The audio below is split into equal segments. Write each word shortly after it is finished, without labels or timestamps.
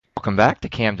Welcome back to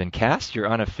Camden Cast, your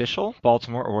unofficial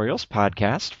Baltimore Orioles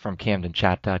podcast from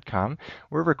CamdenChat.com.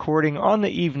 We're recording on the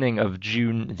evening of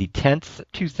June the 10th,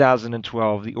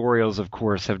 2012. The Orioles, of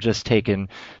course, have just taken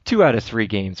 2 out of 3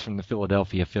 games from the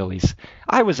Philadelphia Phillies.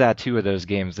 I was at 2 of those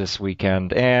games this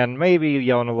weekend, and maybe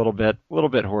yelling a little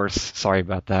bit hoarse. Sorry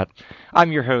about that.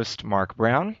 I'm your host, Mark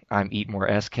Brown. I'm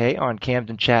EatMoreSK on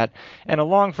Camden Chat, and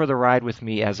along for the ride with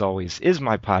me, as always, is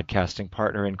my podcasting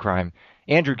partner in crime,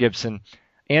 Andrew Gibson.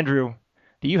 Andrew,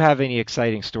 do you have any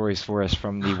exciting stories for us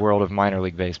from the world of minor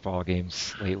league baseball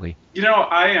games lately? You know,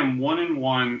 I am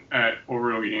 1-1 at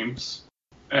Oriole games,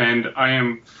 and I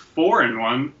am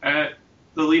 4-1 at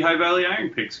the Lehigh Valley Iron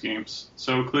Pigs games.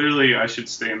 So clearly I should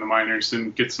stay in the minors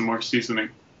and get some more seasoning.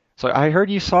 So I heard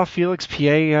you saw Felix PA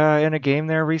in a game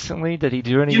there recently. Did he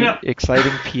do any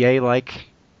exciting PA-like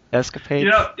escapades?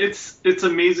 You know, it's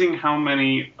amazing how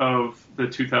many of the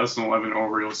 2011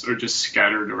 Orioles are just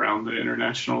scattered around the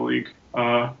International League.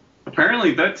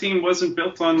 Apparently that team wasn't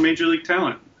built on major league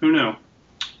talent. Who knew?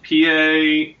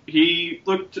 PA, he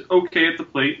looked okay at the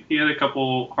plate. He had a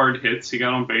couple hard hits. He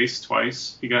got on base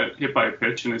twice. He got hit by a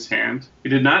pitch in his hand. He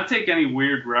did not take any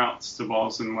weird routes to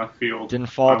balls in left field. Didn't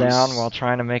fall down while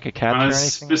trying to make a catch or anything? I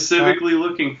was specifically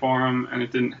looking for him, and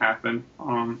it didn't happen.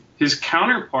 His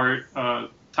counterpart,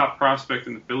 top prospect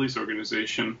in the Phillies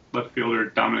organization, left fielder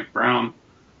Dominic Brown,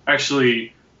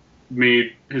 actually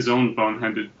made his own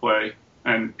boneheaded play,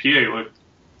 and PA looked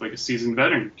like a seasoned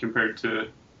veteran compared to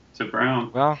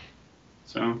Brown. Well,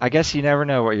 so I guess you never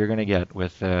know what you're going to get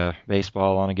with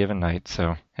baseball on a given night,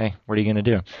 so hey, what are you going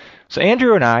to do? So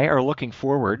Andrew and I are looking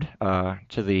forward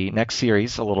to the next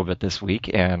series a little bit this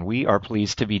week, and we are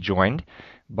pleased to be joined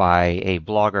by a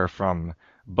blogger from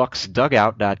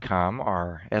BucksDugout.com,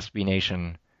 our SB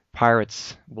Nation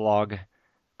Pirates blog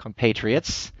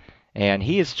compatriots, and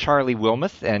he is Charlie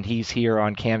Wilmoth, and he's here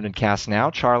on Camden Cast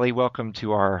now. Charlie, welcome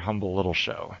to our humble little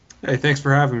show. Hey, thanks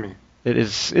for having me. It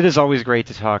is always great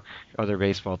to talk other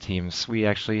baseball teams. We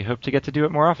actually hope to get to do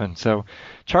it more often. So,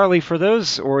 Charlie, for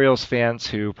those Orioles fans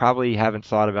who probably haven't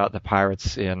thought about the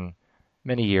Pirates in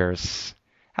many years,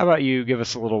 how about you give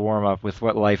us a little warm-up with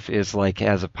what life is like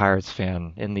as a Pirates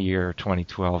fan in the year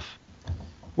 2012?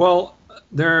 Well,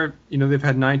 they've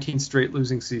had 19 straight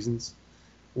losing seasons.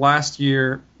 Last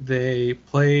year, they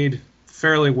played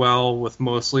fairly well with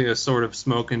mostly a sort of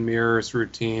smoke and mirrors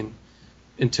routine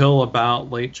until about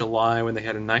late July when they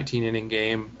had a 19-inning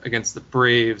game against the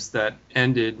Braves that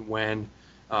ended when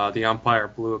the umpire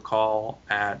blew a call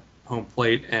at home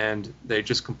plate, and they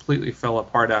just completely fell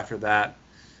apart after that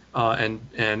and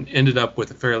ended up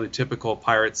with a fairly typical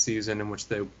Pirates season in which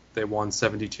they won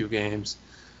 72 games.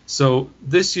 So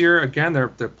this year, again, they're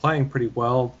playing pretty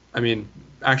well. I mean,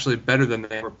 actually better than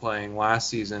they were playing last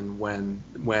season when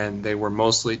they were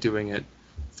mostly doing it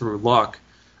through luck.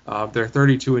 They're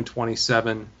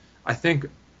 32-27. I think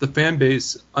the fan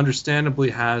base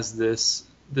understandably has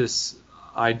this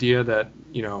idea that,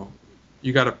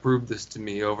 you got to prove this to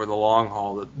me over the long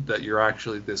haul that you're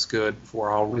actually this good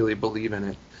before I'll really believe in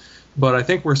it. But I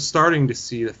think we're starting to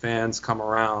see the fans come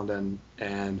around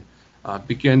and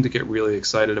begin to get really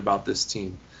excited about this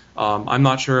team. I'm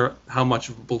not sure how much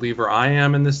of a believer I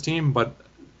am in this team, but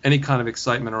any kind of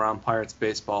excitement around Pirates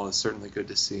baseball is certainly good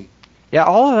to see. Yeah,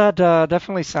 all of that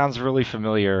definitely sounds really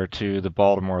familiar to the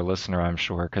Baltimore listener, I'm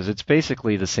sure, because it's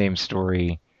basically the same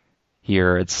story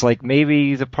here. It's like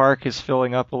maybe the park is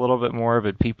filling up a little bit more,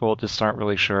 but people just aren't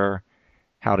really sure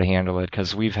how to handle it,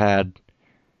 because we've had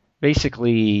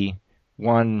basically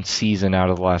one season out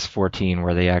of the last 14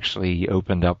 where they actually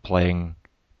opened up playing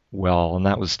well, and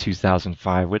that was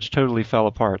 2005, which totally fell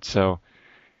apart. So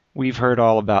we've heard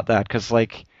all about that, because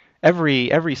like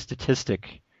every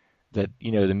statistic that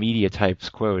the media types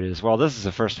quote is, well, this is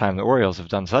the first time the Orioles have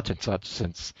done such and such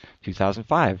since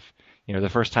 2005. The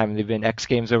first time they've been X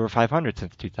games over 500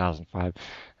 since 2005.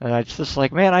 And it's just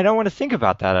like, man, I don't want to think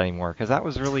about that anymore, because that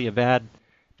was really a bad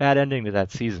ending to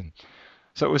that season.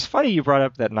 So it was funny you brought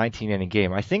up that 19-inning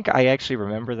game. I think I actually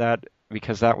remember that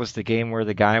because that was the game where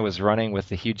the guy was running with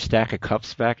the huge stack of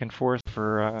cups back and forth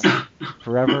for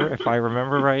forever, if I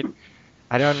remember right.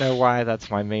 I don't know why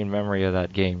that's my main memory of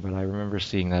that game, but I remember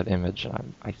seeing that image,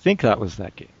 and I think that was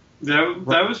that game.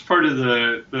 That was part of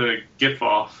the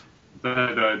GIF-off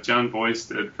that John Boyce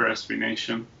did for SB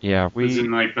Nation. Yeah, it was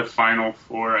in like the Final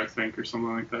Four, I think, or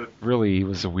something like that. Really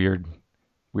was a weird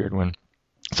one.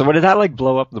 So did that like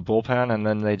blow up the bullpen, and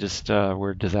then they just were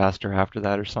a disaster after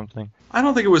that or something? I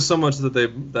don't think it was so much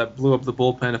that blew up the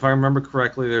bullpen. If I remember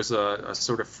correctly, there's a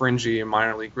sort of fringy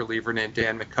minor league reliever named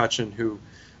Dan McCutcheon who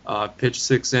pitched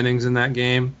 6 innings in that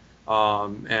game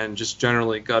and just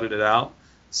generally gutted it out.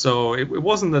 So it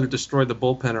wasn't that it destroyed the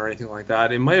bullpen or anything like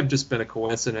that. It might have just been a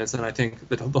coincidence, and I think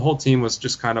that the whole team was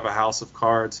just kind of a house of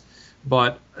cards.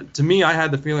 But to me, I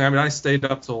had the feeling. I mean, I stayed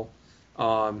up till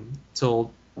I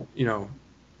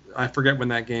forget when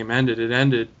that game ended. It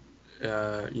ended,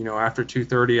 after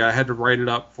 2:30. I had to write it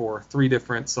up for 3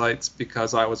 different sites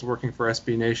because I was working for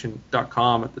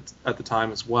SBNation.com at the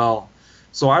time as well.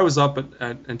 So I was up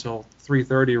until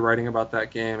 3:30 writing about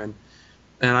that game,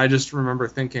 and I just remember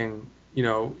thinking,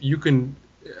 you can,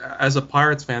 as a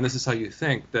Pirates fan, this is how you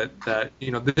think that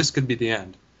this could be the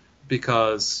end,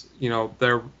 because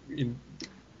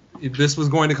this was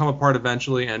going to come apart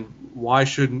eventually, and why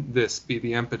shouldn't this be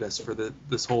the impetus for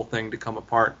this whole thing to come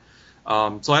apart?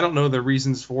 So I don't know the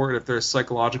reasons for it, if there's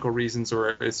psychological reasons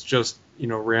or it's just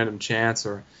random chance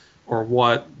or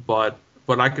what, but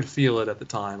I could feel it at the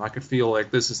time. I could feel like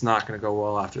this is not going to go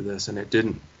well after this, and it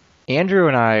didn't. Andrew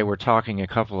and I were talking a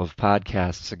couple of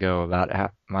podcasts ago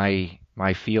about my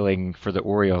feeling for the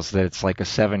Orioles, that it's like a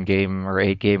 7-game or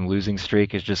 8-game losing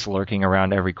streak is just lurking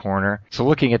around every corner. So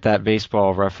looking at that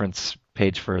baseball reference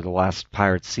page for the last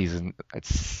Pirates season,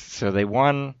 so they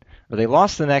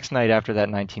lost the next night after that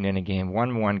 19-inning game,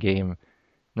 won 1 game, and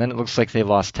then it looks like they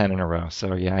lost 10 in a row.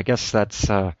 So yeah, I guess that's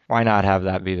why not have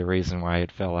that be the reason why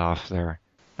it fell off there.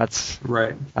 That's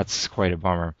right. That's quite a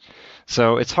bummer.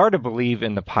 So it's hard to believe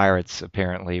in the Pirates,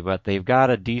 apparently, but they've got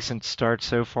a decent start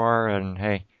so far, and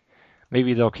hey,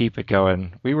 maybe they'll keep it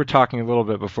going. We were talking a little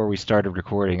bit before we started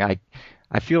recording.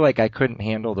 I feel like I couldn't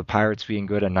handle the Pirates being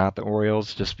good and not the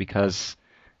Orioles, just because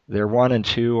they're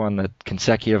 1-2 on the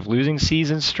consecutive losing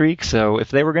season streak. So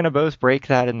if they were going to both break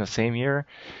that in the same year,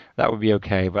 that would be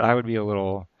okay. But I would be a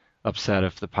little upset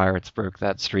if the Pirates broke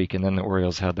that streak and then the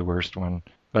Orioles had the worst one.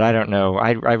 But I don't know.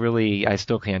 I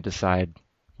still can't decide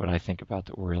what I think about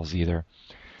the Orioles either.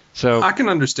 So I can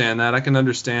understand that. I can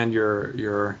understand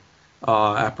your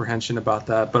apprehension about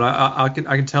that. But I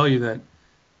can tell you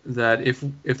that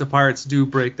if the Pirates do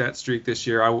break that streak this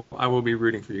year, I will be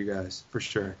rooting for you guys for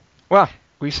sure. Well,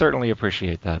 we certainly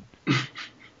appreciate that.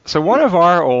 So one of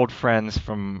our old friends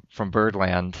from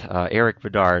Birdland, Eric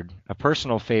Bedard, a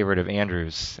personal favorite of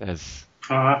Andrew's,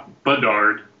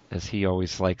 Bedard, as he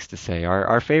always likes to say,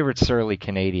 our favorite surly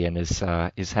Canadian is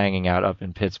hanging out up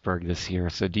in Pittsburgh this year.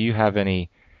 So do you have any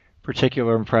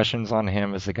particular impressions on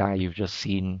him as a guy you've just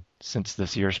seen since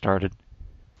this year started?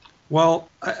 Well,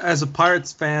 as a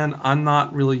Pirates fan, I'm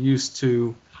not really used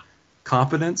to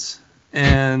competence,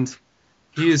 and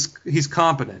he's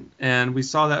competent, and we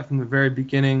saw that from the very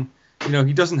beginning.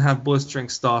 He doesn't have blistering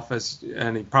stuff,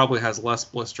 and he probably has less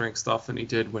blistering stuff than he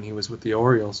did when he was with the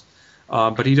Orioles.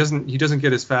 But he doesn't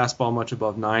get his fastball much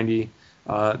above 90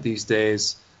 these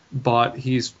days. But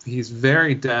he's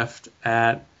very deft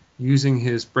at using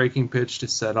his breaking pitch to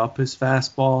set up his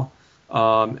fastball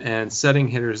and setting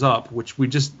hitters up, which we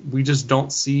just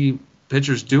don't see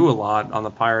pitchers do a lot on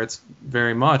the Pirates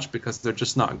very much because they're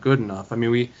just not good enough. I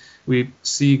mean, we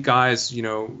see guys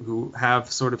who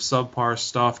have sort of subpar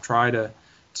stuff try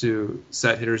to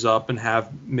set hitters up and have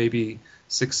maybe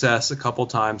success a couple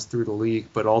times through the league,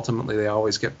 but ultimately they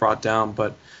always get brought down.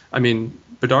 But I mean,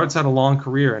 Bedard's had a long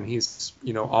career, and he's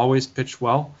always pitched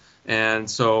well, and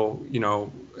so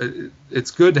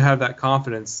it's good to have that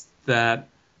confidence that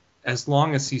as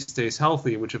long as he stays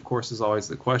healthy, which of course is always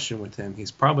the question with him,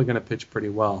 he's probably going to pitch pretty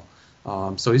well.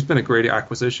 So he's been a great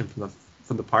acquisition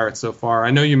from the Pirates so far.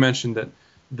 I know you mentioned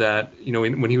that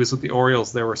when he was with the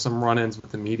Orioles, there were some run-ins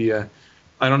with the media.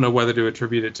 I don't know whether to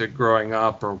attribute it to growing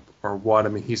up or what. I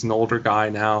mean, he's an older guy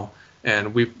now,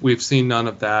 and we've seen none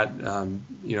of that.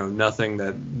 Nothing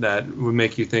that would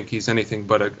make you think he's anything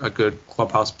but a good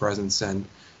clubhouse presence and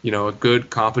a good,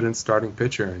 competent starting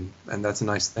pitcher, and that's a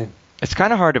nice thing. It's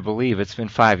kind of hard to believe. It's been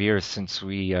 5 years since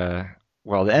the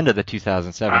end of the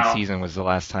 2007 season was the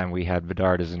last time we had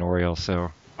Bedard as an Oriole.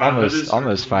 So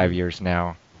almost 5 years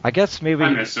now. I guess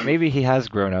maybe he has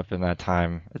grown up in that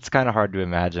time. It's kind of hard to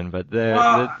imagine, but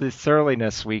the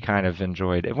surliness we kind of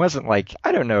enjoyed. It wasn't like,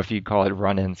 I don't know if you'd call it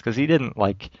run-ins, because he didn't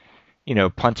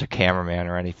punch a cameraman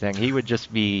or anything. He would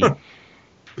just be,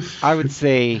 I would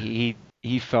say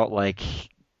he felt like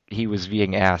he was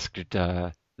being asked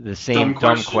the same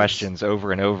dumb questions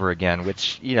over and over again,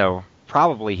 which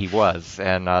probably he was,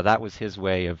 and that was his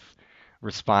way of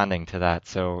responding to that.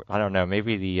 So I don't know,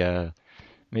 maybe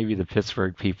the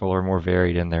Pittsburgh people are more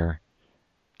varied in their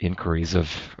inquiries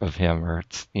of him, or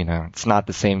it's not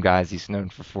the same guys he's known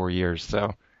for 4 years,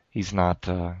 so he's not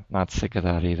sick of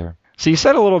that either. So you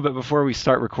said a little bit before we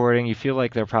start recording, you feel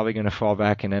like they're probably going to fall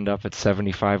back and end up at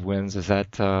 75 wins. Is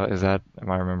that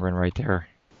am I remembering right there?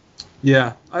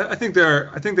 Yeah, I think they're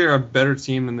a better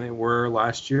team than they were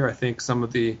last year. I think some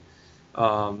of the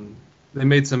They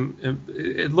made some.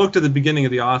 It looked at the beginning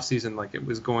of the offseason like it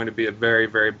was going to be a very,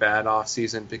 very bad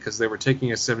offseason because they were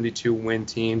taking a 72-win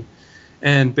team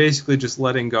and basically just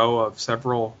letting go of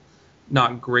several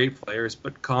not great players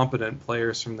but competent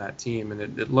players from that team,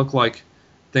 and it looked like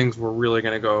things were really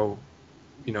going to go,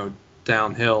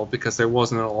 downhill because there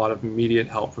wasn't a lot of immediate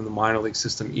help from the minor league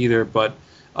system either. But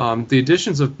the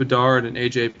additions of Bedard and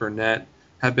AJ Burnett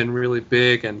have been really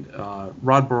big, and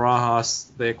Rod Barajas,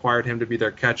 they acquired him to be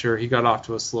their catcher. He got off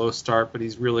to a slow start, but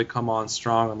he's really come on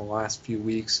strong in the last few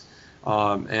weeks,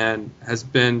 and has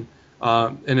been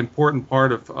an important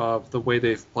part of the way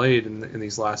they've played in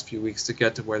these last few weeks to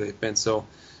get to where they've been. So,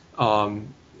 I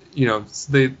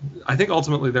think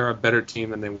ultimately they're a better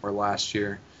team than they were last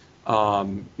year.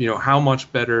 How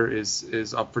much better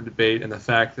is up for debate, and the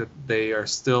fact that they are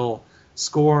still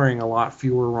scoring a lot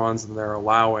fewer runs than they're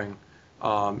allowing.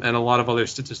 And a lot of other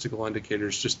statistical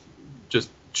indicators just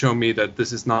show me that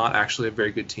this is not actually a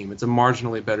very good team. It's a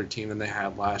marginally better team than they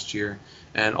had last year,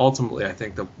 and ultimately, I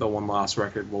think the one-loss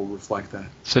record will reflect that.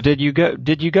 So did you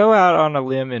go out on a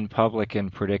limb in public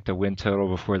and predict a win total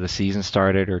before the season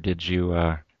started, or did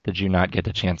you not get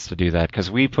the chance to do that?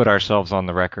 Because we put ourselves on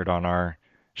the record on our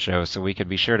show, so we could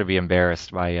be sure to be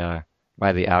embarrassed by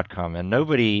the outcome. And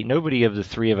nobody of the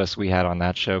three of us we had on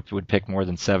that show would pick more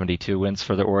than 72 wins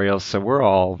for the Orioles. So we're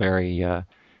all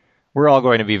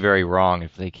going to be very wrong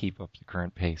if they keep up the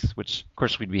current pace, which of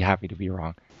course we'd be happy to be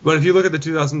wrong. But if you look at the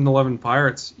 2011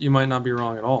 Pirates, you might not be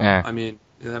wrong at all. Eh. I mean,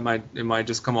 it might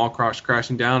just come all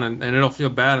crashing down, and it'll feel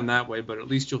bad in that way, but at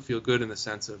least you'll feel good in the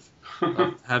sense of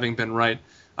having been right.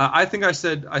 I think I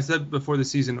said before the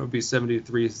season it would be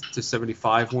 73 to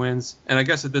 75 wins, and I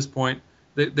guess at this point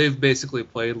they've basically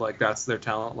played like that's their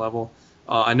talent level.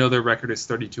 I know their record is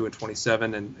 32 and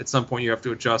 27, and at some point you have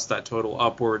to adjust that total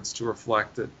upwards to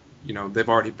reflect that they've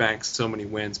already banked so many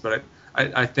wins. But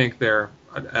I think they're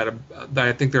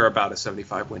about a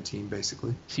 75 win team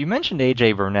basically. So you mentioned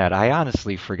AJ Burnett. I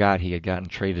honestly forgot he had gotten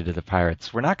traded to the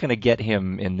Pirates. We're not going to get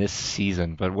him in this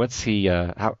season, but what's he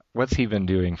been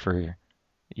doing for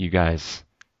you guys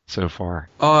so far?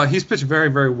 He's pitched very,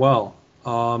 very well,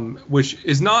 which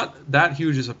is not that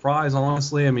huge a surprise,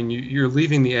 honestly. I mean, you're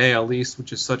leaving the AL East,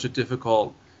 which is such a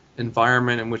difficult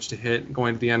environment in which to hit,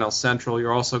 going to the NL Central.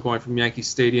 You're also going from Yankee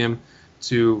Stadium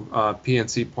to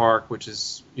PNC Park, which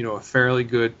is a fairly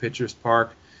good pitcher's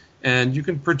park, and you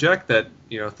can project that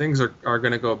things are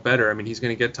going to go better. I mean, he's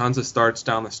going to get tons of starts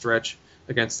down the stretch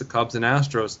against the Cubs and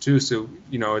Astros too, so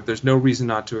there's no reason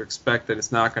not to expect that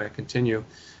it's not going to continue.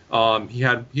 He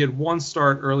had one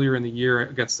start earlier in the year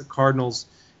against the Cardinals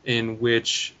in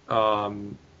which,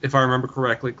 if I remember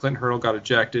correctly, Clint Hurdle got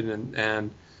ejected,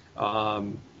 and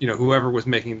whoever was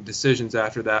making the decisions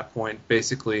after that point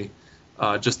basically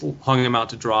just hung him out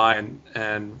to dry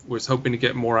and was hoping to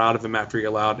get more out of him after he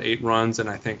allowed 8 runs in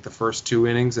I think the first 2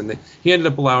 innings, and he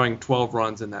ended up allowing 12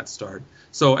 runs in that start.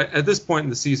 So at this point in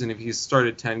the season, if he's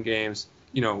started 10 games,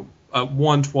 one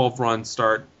 12-run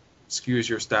start skews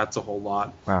your stats a whole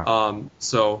lot. Wow.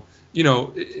 So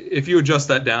if you adjust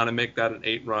that down and make that an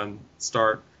 8-run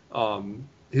start,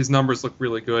 his numbers look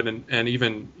really good, and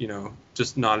even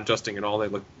just not adjusting at all, they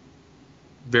look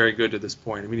very good to this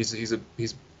point. I mean,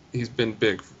 he's been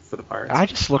big for the Pirates. I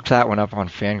just looked that one up on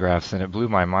Fangraphs, and it blew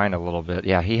my mind a little bit.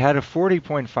 Yeah, he had a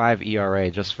 40.5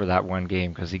 ERA just for that one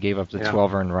game because he gave up the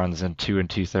 12 earned runs in 2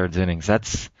 2/3 innings.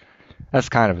 That's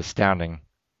kind of astounding.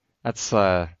 That's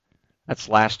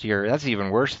last year. That's even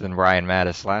worse than Ryan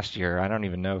Mattis last year. I don't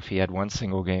even know if he had one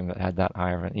single game that had that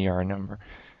high of an ERA number.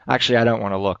 Actually, I don't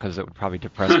want to look because it would probably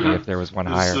depress me if there was one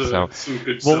higher. So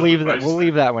we'll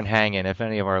leave that one hanging. If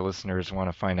any of our listeners want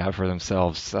to find out for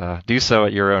themselves, do so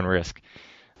at your own risk.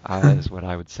 That is what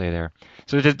I would say there.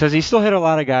 So does he still hit a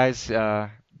lot of guys,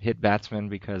 hit batsmen?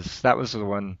 Because that was the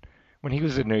one, when he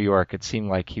was in New York, it seemed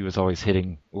like he was always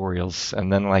hitting Orioles.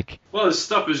 And then well, his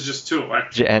stuff is just too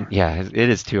electric. And yeah, it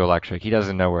is too electric. He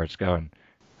doesn't know where it's going.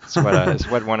 It's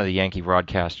what one of the Yankee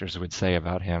broadcasters would say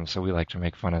about him, so we like to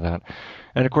make fun of that.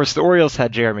 And, of course, the Orioles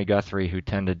had Jeremy Guthrie, who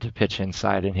tended to pitch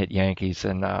inside and hit Yankees,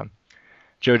 and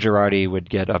Joe Girardi would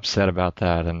get upset about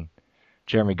that, and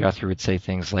Jeremy Guthrie would say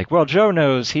things like, well, Joe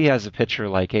knows he has a pitcher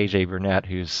like A.J. Burnett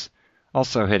who's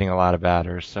also hitting a lot of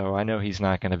batters, so I know he's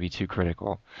not going to be too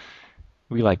critical.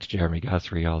 We liked Jeremy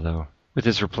Guthrie, although with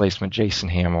his replacement, Jason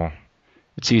Hamill,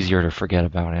 it's easier to forget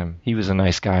about him. He was a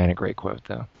nice guy and a great quote,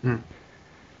 though.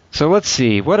 So let's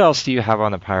see. What else do you have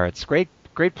on the Pirates? Great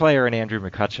player in Andrew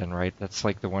McCutchen, right? That's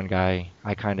like the one guy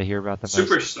I kind of hear about the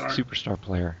most. Superstar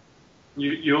player.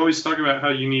 You always talk about how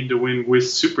you need to win with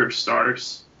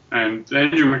superstars, and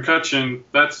Andrew McCutchen,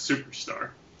 that's a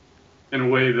superstar in a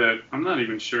way that I'm not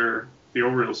even sure the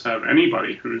Orioles have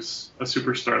anybody who's a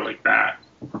superstar like that.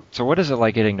 So what is it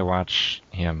like getting to watch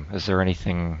him? Is there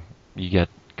anything you get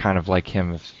kind of like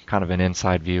him, kind of an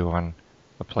inside view on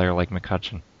a player like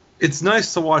McCutchen? It's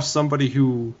nice to watch somebody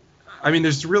who, I mean,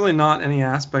 there's really not any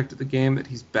aspect of the game that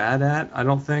he's bad at, I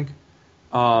don't think.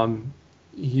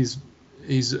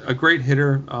 He's a great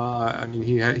hitter. I mean,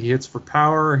 he hits for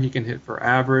power. He can hit for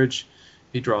average.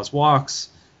 He draws walks.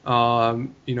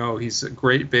 He's a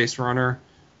great base runner.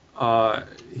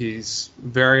 He's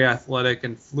very athletic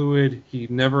and fluid. He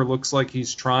never looks like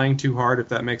he's trying too hard, if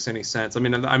that makes any sense. I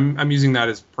mean, I'm using that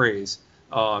as praise.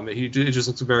 It just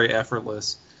looks very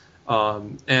effortless.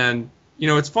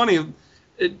 It's funny.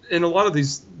 In a lot of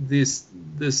this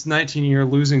 19-year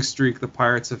losing streak the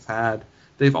Pirates have had,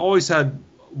 they've always had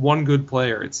one good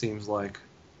player, it seems like,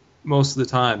 most of the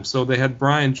time. So they had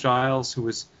Brian Giles, who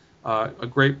was a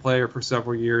great player for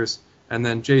several years, and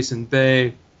then Jason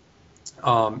Bay,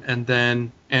 and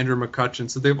then Andrew McCutchen.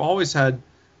 So they've always had,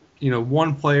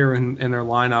 one player in their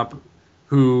lineup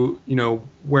who,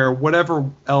 where whatever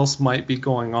else might be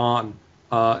going on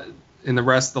in the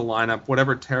rest of the lineup,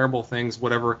 whatever terrible things,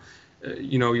 whatever,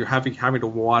 you're having to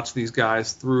watch these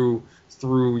guys through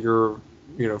your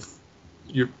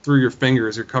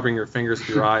fingers. You're covering your fingers with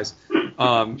your eyes.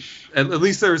 At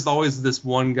least there's always this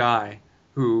one guy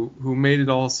who made it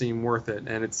all seem worth it,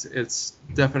 and it's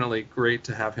definitely great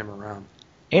to have him around.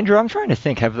 Andrew, I'm trying to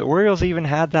think. Have the Orioles even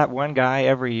had that one guy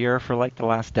every year for like the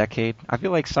last decade? I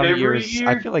feel like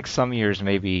some years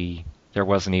maybe there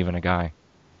wasn't even a guy.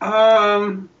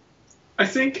 I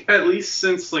think at least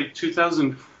since like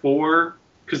 2004,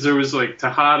 because there was like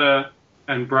Tejada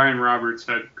and Brian Roberts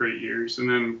had great years, and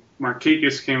then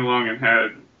Markakis came along and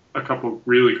had a couple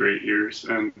really great years,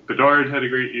 and Bedard had a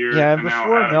great year. Yeah, and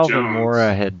before now Melvin Jones.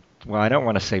 Mora had, well, I don't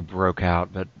want to say broke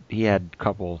out, but he had a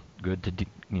couple good to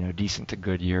decent to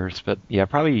good years. But yeah,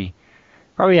 probably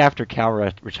after Cal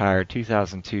retired,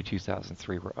 2002,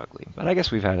 2003 were ugly. But I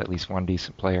guess we've had at least one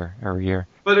decent player every year.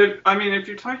 But if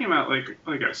you're talking about like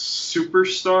a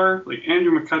superstar, like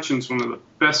Andrew McCutchen's one of the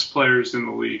best players in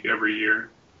the league every year.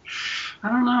 I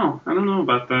don't know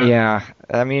about that. Yeah,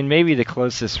 I mean, maybe the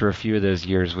closest for a few of those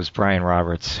years was Brian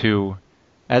Roberts, who,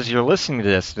 as you're listening to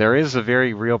this, there is a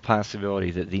very real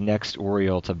possibility that the next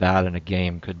Oriole to bat in a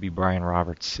game could be Brian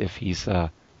Roberts if he's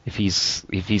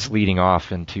leading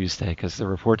off in Tuesday, because the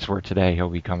reports were today he'll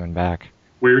be coming back.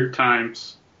 Weird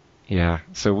times. Yeah,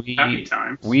 so Happy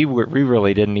times. We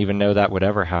really didn't even know that would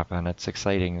ever happen. It's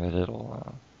exciting that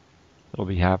it'll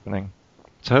be happening.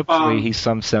 So hopefully he's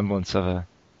some semblance of a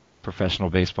professional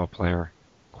baseball player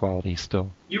quality still.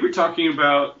 You were talking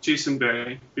about Jason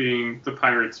Bay being the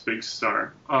Pirates' big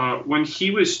star. When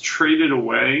he was traded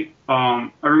away,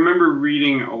 I remember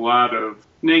reading a lot of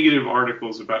negative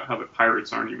articles about how the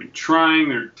Pirates aren't even trying.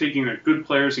 They're taking their good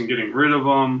players and getting rid of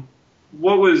them.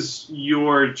 What was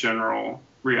your general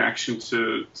reaction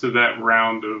to that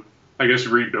round of, I guess,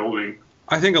 rebuilding?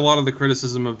 I think a lot of the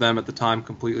criticism of them at the time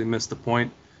completely missed the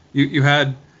point. You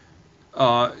had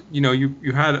what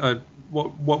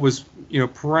was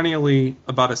perennially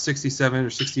about a 67 or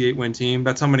 68 win team.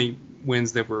 That's how many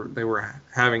wins they were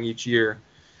having each year,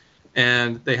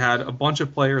 and they had a bunch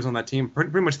of players on that team.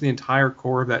 Pretty much the entire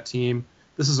core of that team.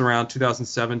 This is around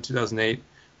 2007, 2008,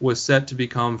 was set to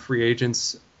become free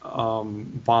agents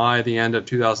by the end of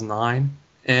 2009.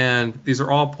 And these are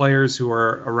all players who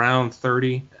are around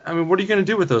 30. I mean, what are you going to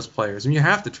do with those players? I mean, you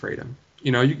have to trade them.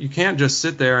 You can't just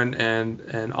sit there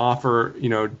and offer,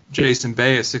 Jason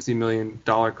Bay a $60 million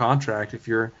contract if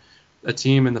you're a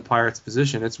team in the Pirates'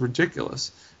 position. It's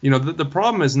ridiculous. The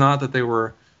problem is not that they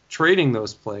were trading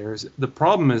those players. The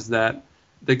problem is that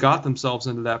they got themselves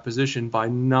into that position by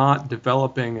not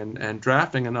developing and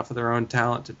drafting enough of their own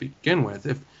talent to begin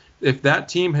with. If that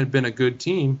team had been a good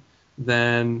team,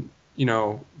 then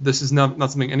this is not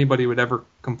something anybody would ever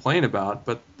complain about.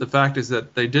 But the fact is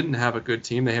that they didn't have a good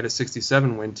team. They had a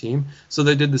 67-win team. So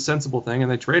they did the sensible thing,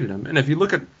 and they traded him. And if you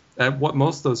look at what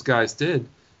most of those guys did,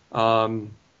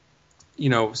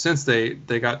 since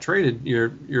they got traded,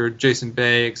 your Jason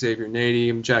Bay, Xavier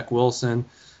Nady, Jack Wilson,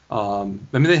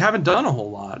 they haven't done a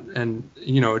whole lot. And,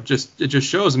 it just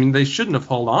shows. I mean, they shouldn't have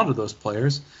held on to those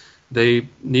players. They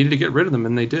needed to get rid of them,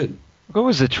 and they did. What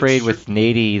was the trade with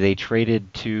Nady? They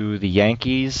traded to the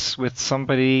Yankees with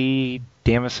somebody,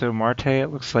 Damaso Marte. It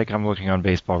looks like I'm looking on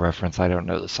Baseball Reference. I don't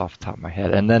know this off the top of my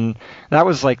head. And then that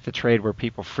was like the trade where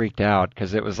people freaked out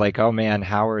because it was like, oh man,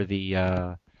 how are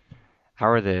the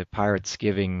Pirates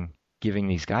giving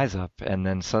these guys up? And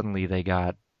then suddenly they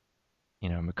got,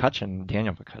 Daniel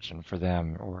McCutchen for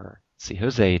them, or see,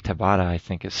 Jose Tabata I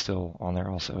think is still on there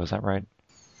also. Is that right?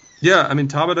 Yeah, I mean,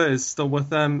 Tabata is still with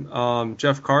them.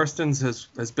 Jeff Karstens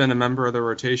has been a member of the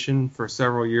rotation for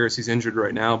several years. He's injured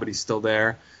right now, but he's still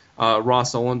there.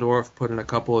 Ross Ollendorf put in a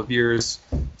couple of years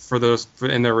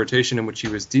in their rotation in which he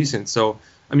was decent. So,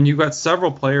 I mean, you've got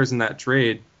several players in that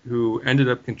trade who ended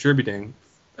up contributing,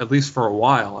 at least for a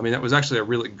while. I mean, that was actually a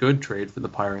really good trade for the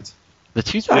Pirates. The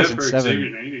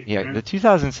 2007, the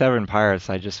 2007 Pirates,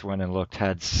 I just went and looked,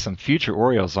 had some future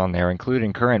Orioles on there,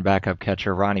 including current backup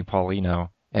catcher Ronnie Paulino,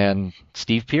 and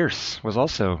Steve Pearce was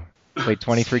also played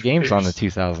 23 games on the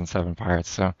 2007 Pirates.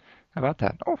 So how about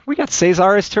that? Oh, we got Cesar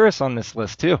Izturis on this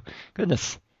list too.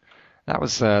 Goodness, that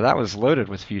was loaded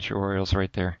with future Orioles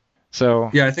right there. So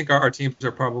yeah, I think our teams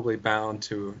are probably bound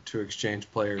to exchange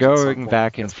players. Going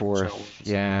back and forth.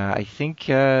 Yeah, I think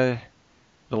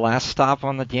the last stop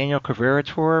on the Daniel Cabrera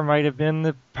tour might have been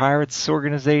the Pirates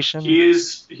organization.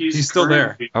 He's still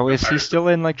there. Oh, is he still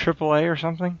in like AAA or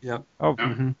something? Yep. Oh,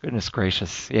 goodness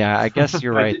gracious. Yeah, I guess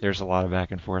you're right. There's a lot of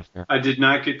back and forth there. I did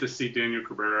not get to see Daniel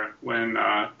Cabrera when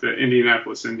the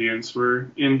Indianapolis Indians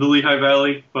were in the Lehigh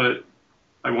Valley, but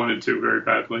I wanted to very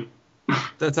badly.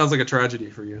 That sounds like a tragedy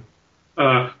for you.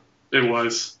 It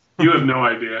was. You have no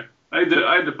idea. I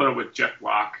had to put up with Jeff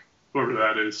Locke, whoever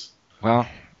that is. Well,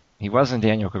 he wasn't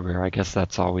Daniel Cabrera. I guess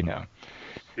that's all we know.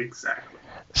 Exactly.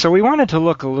 So we wanted to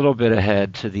look a little bit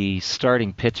ahead to the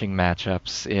starting pitching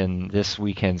matchups in this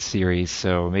weekend series.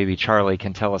 So maybe Charlie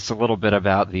can tell us a little bit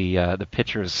about the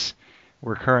pitchers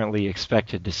we're currently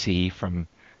expected to see from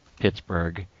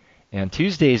Pittsburgh. And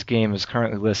Tuesday's game is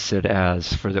currently listed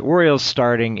as, for the Orioles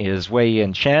starting, is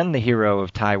Wei-Yin Chen, the hero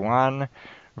of Taiwan,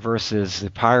 versus the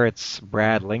Pirates'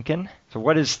 Brad Lincoln. So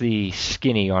what is the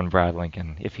skinny on Brad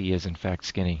Lincoln, if he is in fact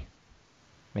skinny?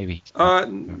 Maybe.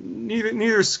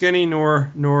 Neither skinny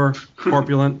nor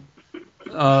corpulent.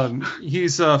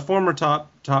 He's a former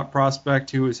top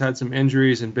prospect who has had some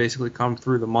injuries and basically come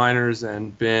through the minors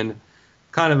and been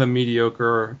kind of a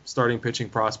mediocre starting pitching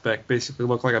prospect. Basically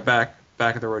looked like a back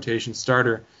of the rotation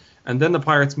starter. And then the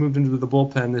Pirates moved into the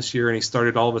bullpen this year, and he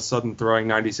started all of a sudden throwing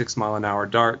 96-mile-an-hour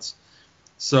darts.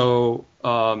 So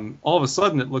all of a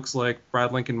sudden it looks like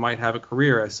Brad Lincoln might have a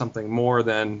career as something more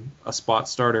than a spot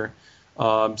starter.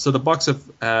 So the Bucks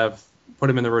have put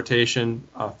him in the rotation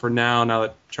for now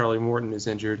that Charlie Morton is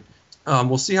injured.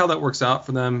 We'll see how that works out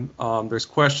for them. There's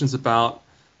questions about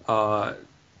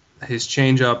his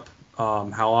changeup,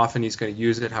 how often he's going to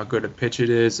use it, how good a pitch it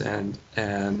is, and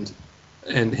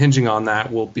hinging on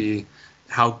that will be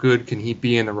how good can he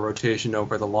be in the rotation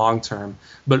over the long term.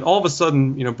 But all of a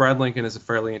sudden, Brad Lincoln is a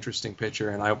fairly interesting pitcher,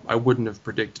 and I wouldn't have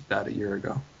predicted that a year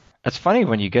ago. It's funny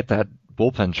when you get that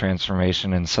bullpen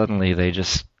transformation and suddenly they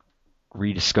just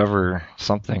rediscover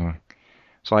something.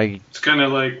 So it's kind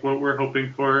of like what we're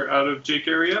hoping for out of Jake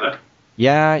Arrieta.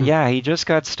 Yeah, he just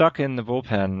got stuck in the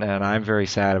bullpen, and I'm very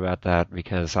sad about that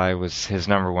because I was his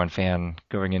number one fan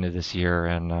going into this year,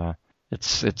 and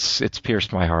it's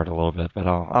pierced my heart a little bit, but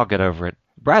I'll get over it.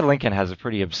 Brad Lincoln has a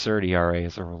pretty absurd ERA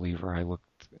as a reliever. I looked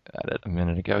at it a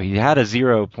minute ago. He had a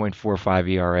 0.45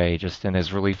 ERA just in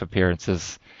his relief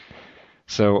appearances.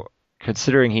 So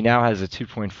considering he now has a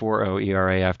 2.40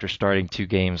 ERA after starting 2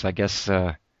 games, I guess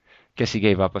he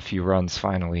gave up a few runs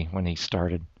finally when he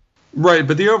started. Right,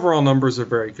 but the overall numbers are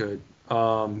very good.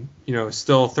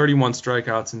 Still 31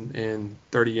 strikeouts in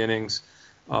 30 innings,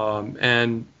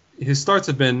 and his starts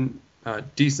have been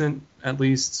decent at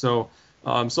least. So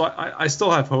I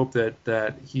still have hope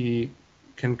that he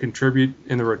can contribute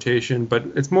in the rotation, but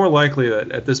it's more likely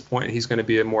that at this point he's going to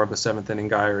be more of a 7th inning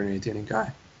guy or an 8th inning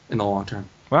guy in the long term.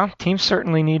 Well, teams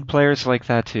certainly need players like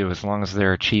that too, as long as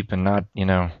they're cheap and not,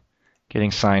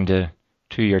 getting signed to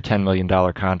 2-year, $10 million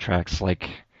contracts like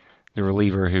the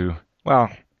reliever who, well,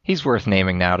 he's worth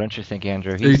naming now, don't you think,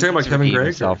 Andrew? Are you talking about Kevin Gregg?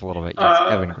 Himself a little bit. Yes,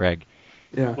 Kevin Gregg.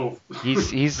 Yeah.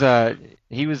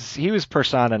 He was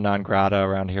persona non grata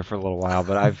around here for a little while,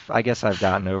 but I guess I've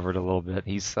gotten over it a little bit.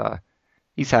 He's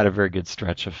had a very good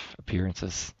stretch of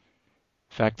appearances.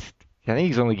 In fact, I think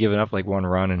he's only given up like 1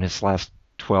 run in his last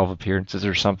 12 appearances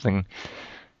or something.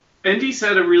 And he's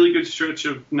had a really good stretch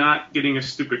of not getting a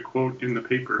stupid quote in the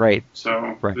paper. Right.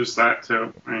 So there's that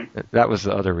too, right? That was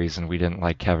the other reason we didn't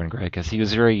like Kevin Gregg, because he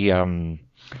was very, I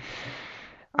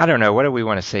don't know, what do we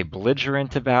want to say,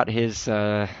 belligerent about his,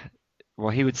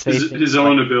 he would say his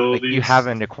own abilities. Like, you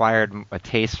haven't acquired a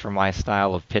taste for my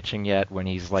style of pitching yet, when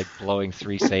he's like blowing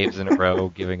 3 saves in a row,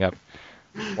 giving up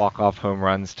walk-off home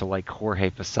runs to like Jorge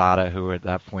Posada, who at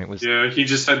that point was... Yeah, he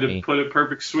just had to put a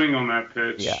perfect swing on that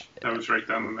pitch. Yeah. That was right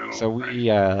down the middle. So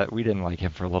we didn't like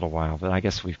him for a little while, but I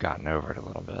guess we've gotten over it a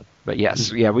little bit. But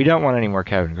yes, we don't want any more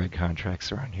Kevin Gregg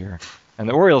contracts around here. And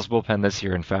the Orioles bullpen this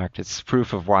year, in fact, it's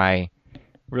proof of why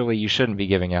really you shouldn't be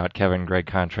giving out Kevin Gregg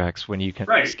contracts when you can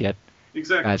Right. just get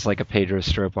Exactly. guys like a Pedro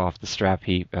Strop off the scrap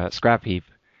heap,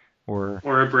 or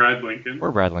a Brad Lincoln.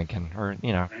 Brad Lincoln, or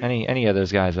Right. any of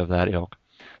those guys of that ilk.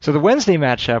 So the Wednesday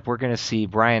matchup, we're going to see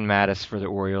Brian Mattis for the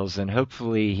Orioles, and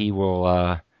hopefully he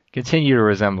will continue to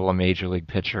resemble a major league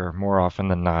pitcher more often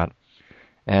than not.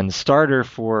 And the starter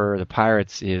for the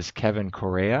Pirates is Kevin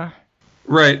Correa.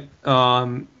 Right.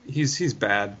 He's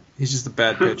bad. He's just a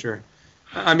bad pitcher.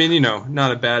 I mean,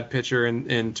 not a bad pitcher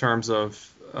in terms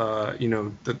of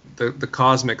the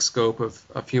cosmic scope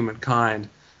of humankind.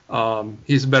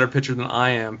 He's a better pitcher than I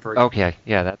am. Okay,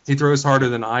 yeah, he throws harder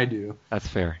than I do. That's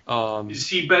fair. Is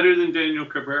he better than Daniel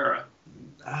Cabrera?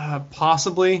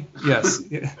 Possibly, yes.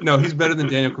 No, he's better than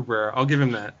Daniel Cabrera. I'll give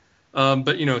him that.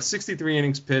 But 63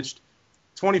 innings pitched,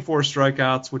 24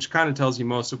 strikeouts, which kind of tells you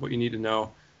most of what you need to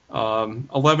know.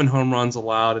 11 home runs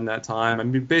allowed in that time. I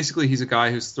mean, basically, he's a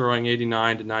guy who's throwing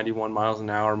 89 to 91 miles an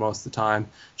hour most of the time,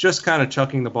 just kind of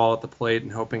chucking the ball at the plate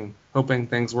and hoping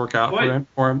things work out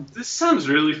for him. This sounds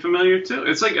really familiar too.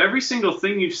 It's like every single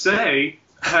thing you say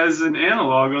has an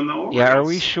analog on the Orioles. Yeah, are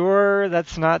we sure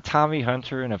that's not Tommy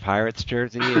Hunter in a Pirates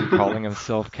jersey and calling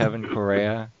himself Kevin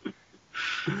Correa?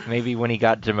 Maybe when he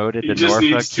got demoted to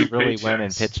Norfolk, he really went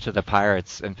and pitched for the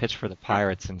Pirates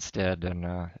instead,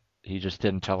 and he just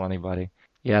didn't tell anybody.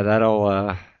 Yeah,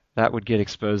 that would get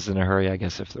exposed in a hurry, I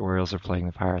guess, if the Orioles are playing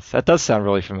the Pirates. That does sound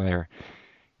really familiar.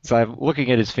 So I'm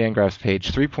looking at his Fangraphs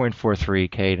page, 3.43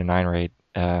 K to 9 rate.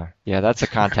 Yeah, that's a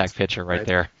contact pitcher right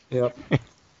there. Yep.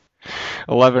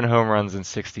 11 home runs in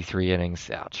 63 innings.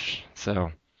 Ouch.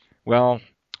 So, well,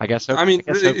 I guess.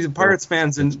 The Pirates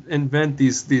fans invent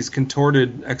these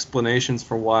contorted explanations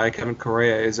for why Kevin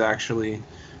Correa is actually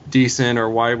decent or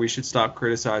why we should stop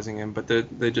criticizing him, but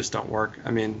they just don't work.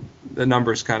 I mean, the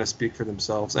numbers kind of speak for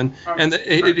themselves, and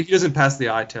he doesn't pass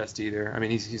the eye test either. I mean,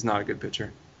 he's not a good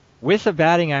pitcher. With a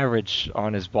batting average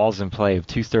on his balls in play of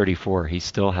 234, he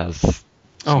still has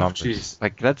numbers. Geez.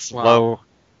 Like that's low.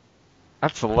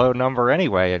 That's a low number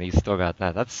anyway, and he's still got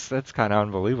that. That's kind of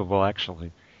unbelievable,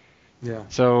 actually. Yeah.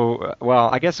 So, well,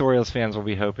 I guess Orioles fans will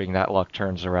be hoping that luck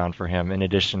turns around for him, in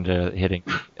addition to hitting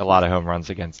a lot of home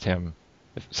runs against him.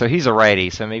 So he's a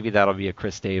righty, so maybe that'll be a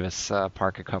Chris Davis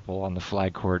park a couple on the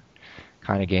flag court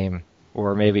kind of game.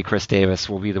 Or maybe Chris Davis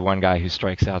will be the one guy who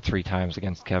strikes out 3 times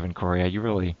against Kevin Correa. You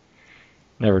really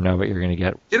never know what you're going to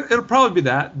get. It'll probably be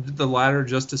the latter,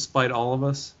 just to spite all of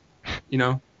us,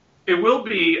 It will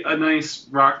be a nice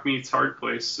rock meets hard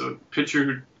place. So pitcher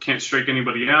who can't strike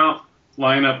anybody out,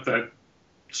 lineup that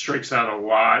strikes out a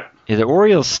lot. Yeah, the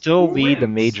Orioles still lead the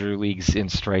major leagues in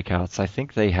strikeouts. I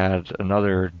think they had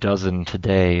another dozen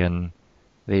today, and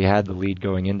they had the lead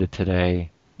going into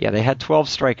today. Yeah, they had 12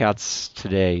 strikeouts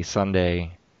today,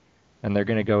 Sunday, and they're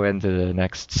going to go into the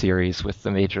next series with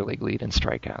the major league lead in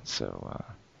strikeouts. So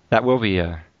that will be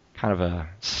a kind of a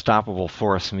stoppable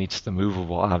force meets the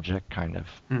movable object kind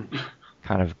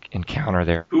of encounter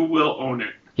there. Who will own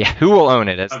it? Yeah, who will own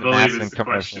it, as I the believe Masson is the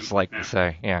commercials question. like to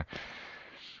say. Yeah.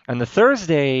 And the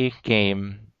Thursday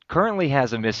game currently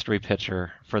has a mystery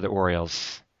pitcher for the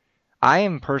Orioles. I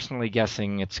am personally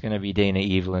guessing it's going to be Dana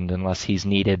Eveland unless he's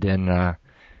needed in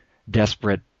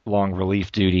desperate long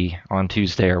relief duty on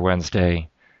Tuesday or Wednesday,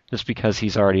 just because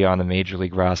he's already on the Major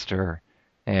League roster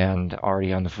and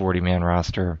already on the 40-man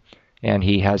roster, and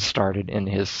he has started in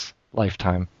his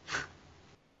lifetime.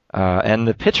 And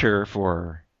the pitcher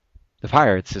for the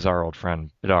Pirates is our old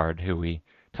friend Bedard, who we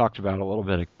talked about a little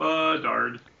bit.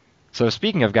 Bedard. So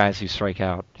speaking of guys who strike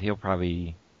out, he'll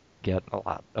probably get a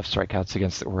lot of strikeouts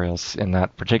against the Orioles in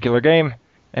that particular game.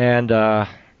 And,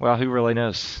 well, who really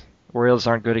knows? Orioles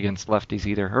aren't good against lefties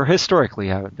either, or historically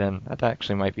haven't been. That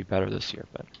actually might be better this year,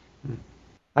 but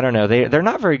I don't know. They're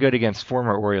not very good against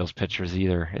former Orioles pitchers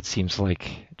either. It seems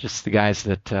like just the guys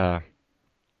that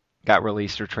got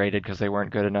released or traded because they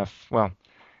weren't good enough. Well,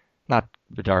 not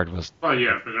Bedard was. Oh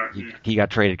yeah, Bedard. He got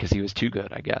traded because he was too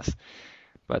good, I guess.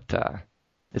 But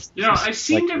I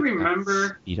seem to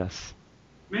remember beat us.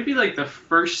 Maybe like the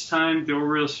first time the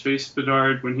Orioles faced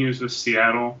Bedard when he was with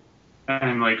Seattle,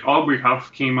 and like Aubrey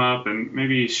Huff came up and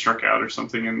maybe he struck out or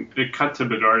something, and it cut to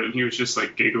Bedard and he was just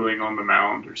like giggling on the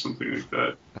mound or something like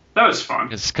that. That was fun.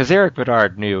 Because Eric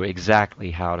Bedard knew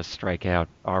exactly how to strike out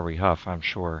Aubrey Huff, I'm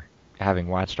sure, having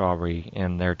watched Aubrey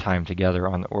in their time together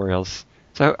on the Orioles.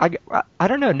 So I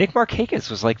don't know. Nick Markakis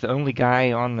was like the only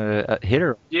guy on the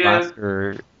hitter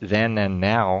roster then and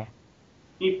now.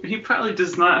 He probably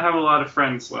does not have a lot of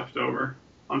friends left over,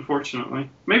 unfortunately.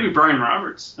 Maybe Brian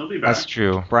Roberts. He'll be back. That's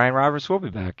true. Brian Roberts will be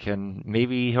back, and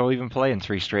maybe he'll even play in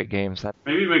 3 straight games.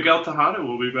 Maybe Miguel Tejada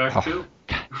will be back too.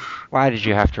 Why did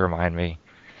you have to remind me?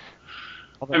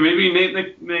 And maybe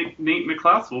Nate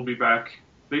McLouth will be back.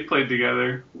 They played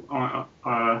together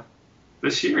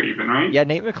this year even, right? Yeah,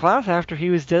 Nate McLouth, after he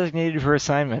was designated for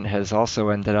assignment, has also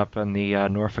ended up in the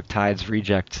Norfolk Tides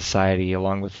Reject Society,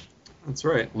 along with That's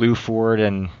right. Lou Ford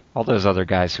and all those other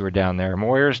guys who are down there.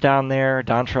 Moyer's down there,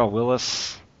 Dontrell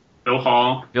Willis, Bill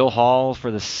Hall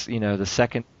for the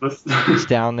second is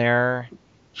down there.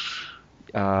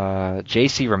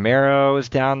 J.C. Romero is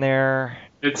down there.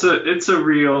 It's a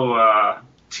real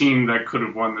team that could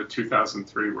have won the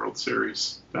 2003 World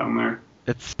Series down there.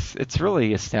 It's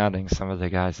really astounding, some of the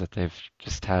guys that they've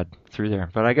just had through there.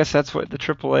 But I guess that's what the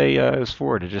AAA is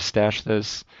for, to just stash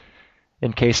those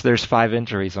in case there's 5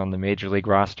 injuries on the Major League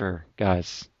roster,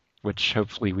 guys, which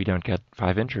hopefully we don't get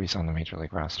 5 injuries on the Major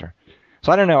League roster.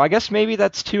 So I don't know. I guess maybe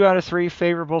that's 2 out of 3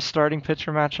 favorable starting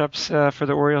pitcher matchups for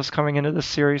the Orioles coming into this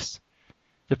series,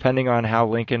 depending on how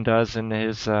Lincoln does in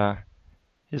his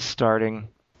starting.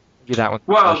 Maybe that one.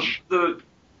 Well,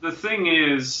 the thing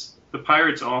is, the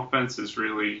Pirates' offense is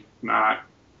really not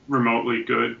remotely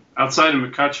good. Outside of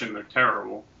McCutchen, they're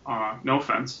terrible. No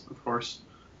offense, of course.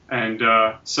 And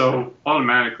so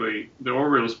automatically, the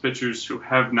Orioles pitchers who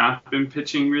have not been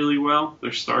pitching really well,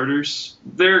 their starters,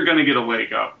 they're going to get a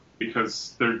leg up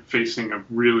because they're facing a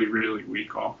really, really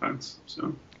weak offense.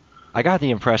 So I got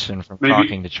the impression from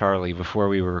talking to Charlie before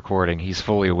we were recording, he's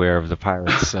fully aware of the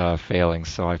Pirates' failings,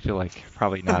 so I feel like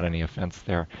probably not any offense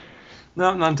there.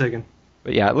 No, none taken.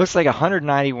 But yeah, it looks like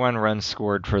 191 runs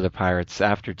scored for the Pirates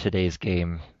after today's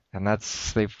game, and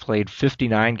they've played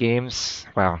 59 games.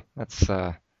 Wow, that's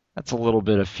a little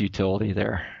bit of futility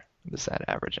there. What does that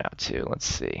average out to? Let's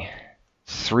see.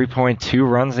 3.2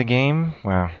 runs a game.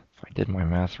 Wow, if I did my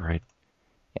math right.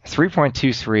 Yeah,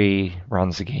 3.23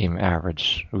 runs a game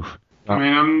average. Oof. I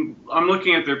mean, I'm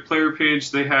looking at their player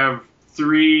page. They have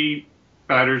 3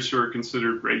 batters who are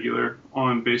considered regular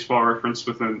on Baseball Reference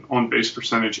with an on-base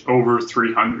percentage over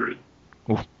 300.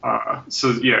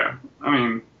 So yeah, I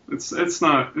mean, it's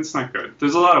not good.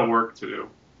 There's a lot of work to do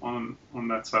on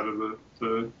that side of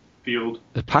the field.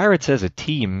 The Pirates as a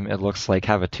team, it looks like,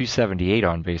 have a 278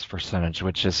 on-base percentage,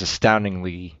 which is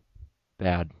astoundingly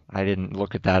bad. I didn't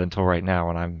look at that until right now,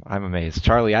 and I'm amazed.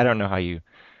 Charlie, I don't know how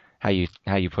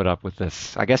you put up with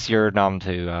this. I guess you're numb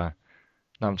to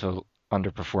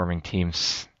underperforming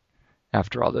teams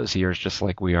after all those years, just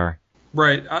like we are.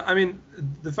 Right. I mean,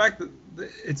 the fact that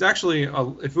it's actually,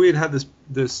 if we had had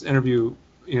this interview,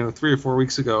 3 or 4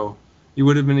 weeks ago, you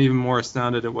would have been even more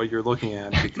astounded at what you're looking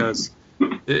at, because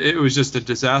it was just a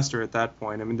disaster at that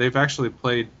point. I mean, they've actually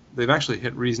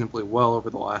hit reasonably well over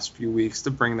the last few weeks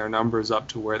to bring their numbers up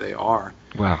to where they are.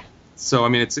 Wow. So I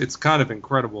mean, it's kind of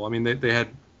incredible. I mean, they had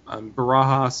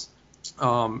Barajas,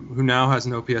 who now has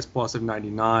an OPS plus of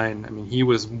 99. I mean, he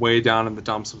was way down in the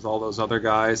dumps with all those other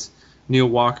guys. Neil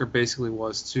Walker basically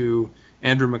was too.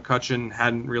 Andrew McCutchen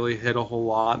hadn't really hit a whole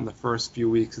lot in the first few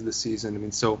weeks of the season. I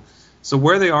mean, so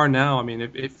where they are now, I mean,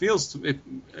 it feels.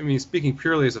 I mean, speaking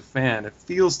purely as a fan, it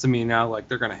feels to me now like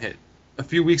they're going to hit. A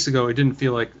few weeks ago, it didn't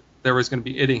feel like there was going to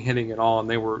be hitting at all, and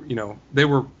they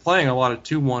were playing a lot of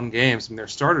 2-1 games. I mean, their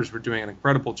starters were doing an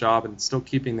incredible job and still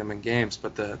keeping them in games,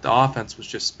 but the offense was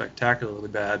just spectacularly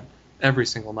bad every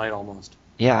single night almost.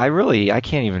 Yeah, I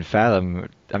can't even fathom.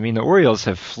 I mean, the Orioles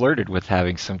have flirted with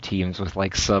having some teams with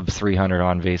like sub 300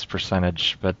 on base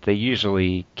percentage, but they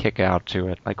usually kick out to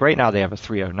it. Like right now, they have a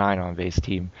 309 on base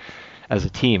team as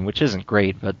a team, which isn't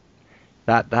great, but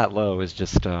that low is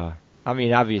just. I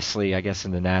mean, obviously, I guess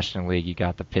in the National League, you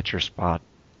got the pitcher spot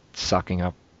sucking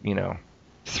up,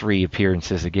 3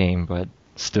 appearances a game, but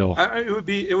still. It would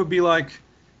be like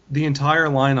the entire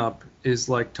lineup is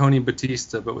like Tony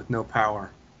Batista, but with no power.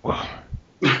 Whoa.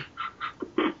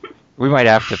 We might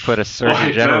have to put a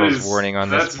Surgeon General's warning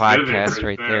on this podcast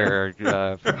right there.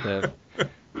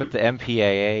 Put the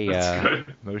MPAA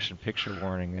motion picture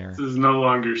warning there. This is no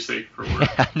longer safe for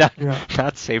work.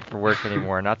 Not safe for work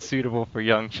anymore. Not suitable for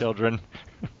young children.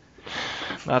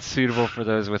 Not suitable for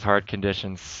those with heart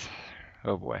conditions.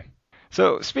 Oh boy.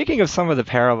 So speaking of some of the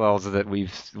parallels that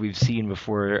we've seen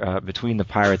before between the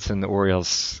Pirates and the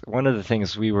Orioles, one of the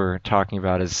things we were talking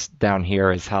about is down here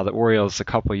is how the Orioles a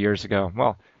couple years ago,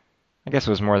 well, I guess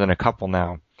it was more than a couple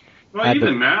now. Well,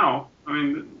 even now, I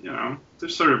mean, they're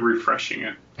sort of refreshing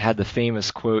it. Had the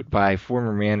famous quote by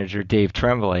former manager Dave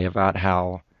Tremblay about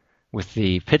how with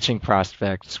the pitching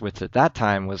prospects, which at that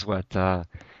time was what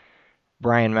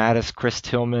Brian Mattis, Chris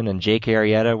Tillman, and Jake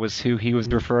Arrieta was who he was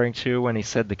referring to when he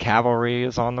said the cavalry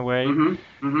is on the way.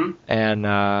 Mm-hmm. Mm-hmm. And,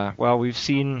 well, we've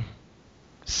seen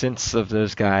since of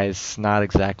those guys not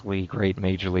exactly great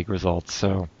major league results.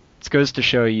 So it goes to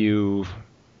show you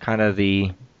kind of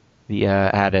the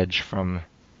adage from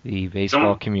the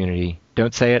baseball community.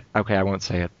 Don't say it? Okay, I won't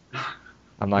say it.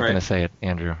 I'm not going to say it,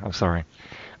 Andrew. I'm sorry.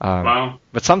 Wow.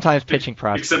 But sometimes pitching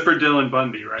prospects, except for Dylan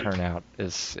Bundy, right? Turnout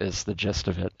is the gist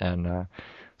of it. And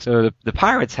so the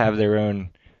Pirates have their own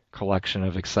collection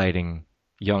of exciting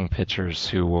young pitchers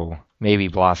who will maybe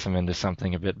blossom into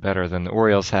something a bit better than the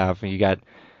Orioles have. You got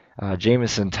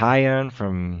Jameson Taillon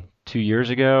from 2 years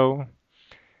ago,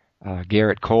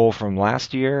 Garrett Cole from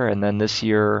last year, and then this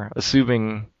year,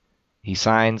 assuming he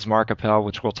signs Mark Appel,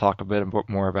 which we'll talk a bit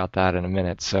more about that in a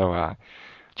minute. So,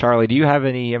 Charlie, do you have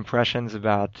any impressions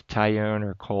about Taillon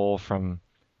or Cole from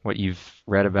what you've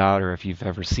read about, or if you've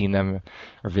ever seen them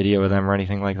or video of them or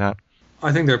anything like that?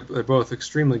 I think they're both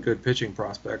extremely good pitching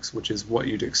prospects, which is what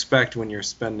you'd expect when you're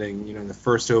spending, the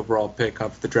first overall pick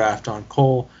of the draft on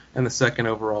Cole and the second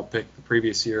overall pick the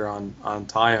previous year on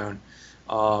Taillon.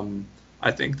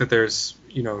 I think that there's,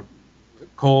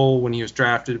 Cole, when he was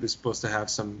drafted, was supposed to have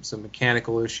some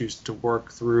mechanical issues to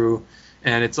work through,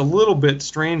 and it's a little bit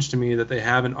strange to me that they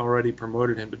haven't already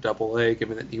promoted him to Double-A,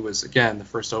 given that he was, again, the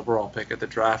first overall pick at the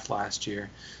draft last year.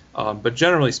 But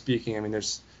generally speaking, I mean,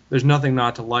 there's nothing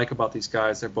not to like about these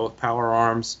guys. They're both power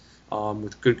arms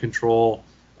with good control,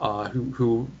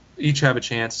 who each have a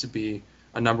chance to be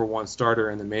a number one starter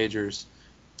in the majors.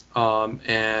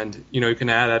 And you can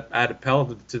add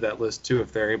Appel to that list too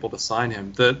if they're able to sign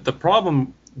him. The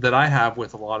problem that I have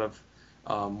with a lot of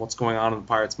what's going on in the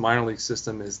Pirates minor league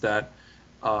system is that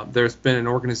there's been an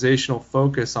organizational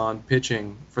focus on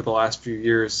pitching for the last few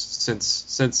years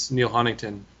since Neil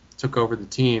Huntington took over the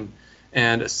team.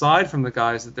 And aside from the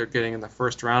guys that they're getting in the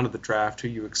first round of the draft, who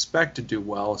you expect to do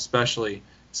well, especially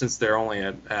since they're only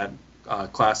at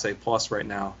Class A plus right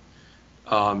now,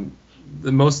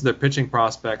 most of their pitching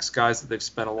prospects, guys that they've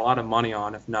spent a lot of money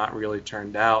on, have not really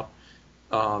turned out.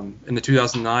 In the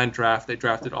 2009 draft, they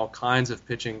drafted all kinds of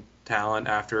pitching talent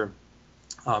after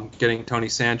getting Tony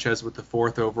Sanchez with the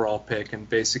 4th overall pick and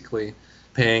basically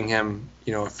paying him,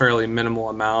 a fairly minimal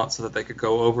amount so that they could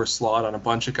go over slot on a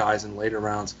bunch of guys in later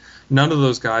rounds. None of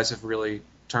those guys have really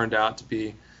turned out to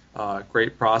be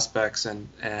great prospects,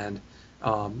 and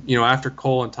after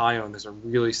Cole and Taillon, there's a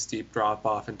really steep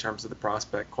drop-off in terms of the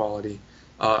prospect quality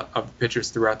of the pitchers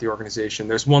throughout the organization.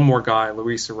 There's one more guy,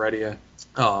 Luis Heredia,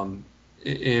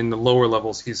 in the lower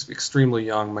levels. He's an extremely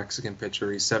young Mexican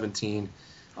pitcher. He's 17,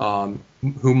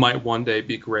 who might one day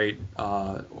be great,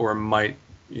 or might,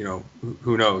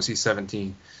 who knows? He's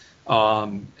 17.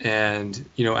 And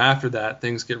after that,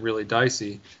 things get really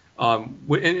dicey.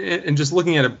 And just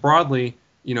looking at it broadly,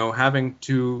 having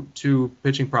two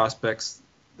pitching prospects,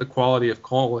 the quality of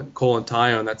Cole and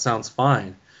Taillon, that sounds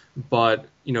fine. But,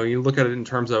 you look at it in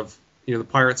terms of, the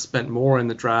Pirates spent more in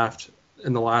the draft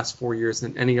in the last 4 years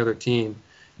than any other team.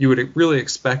 You would really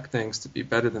expect things to be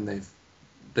better than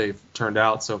they've turned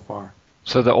out so far.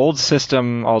 So the old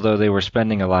system, although they were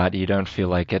spending a lot, you don't feel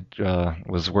like it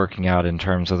was working out in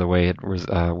terms of the way it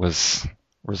was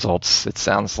results, it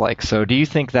sounds like. So do you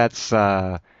think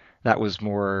that was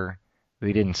more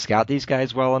they didn't scout these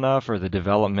guys well enough, or the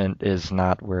development is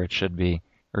not where it should be?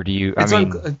 Or do you,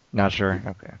 not sure?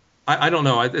 Okay. I don't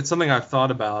know. It's something I've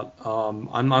thought about.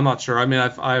 I'm not sure. I mean,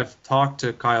 I've talked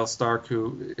to Kyle Stark,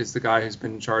 who is the guy who's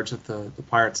been in charge of the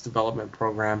Pirates development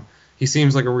program. He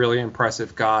seems like a really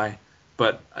impressive guy,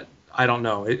 but I don't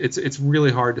know. It's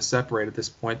really hard to separate at this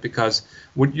point, because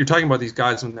when you're talking about these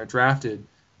guys when they're drafted,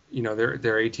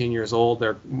 they're 18 years old.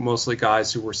 They're mostly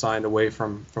guys who were signed away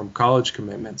from college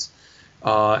commitments.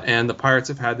 And the Pirates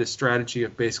have had this strategy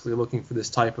of basically looking for this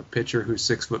type of pitcher who's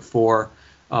 6'4",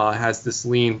 has this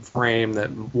lean frame that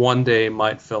one day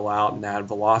might fill out and add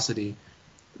velocity.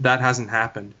 That hasn't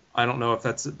happened. I don't know if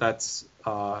that's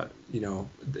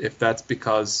if that's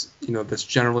because that's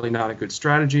generally not a good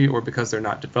strategy, or because they're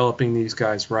not developing these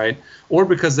guys right, or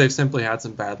because they've simply had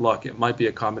some bad luck. It might be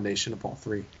a combination of all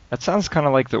three. That sounds kind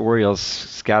of like the Orioles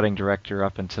scouting director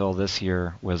up until this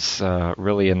year was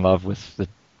really in love with the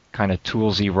kind of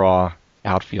toolsy raw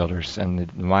outfielders, and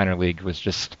the minor league was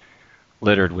just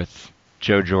littered with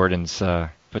Joe Jordan's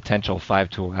potential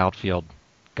 5-tool outfield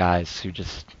guys who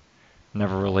just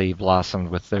never really blossomed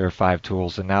with their 5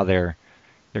 tools, and now they're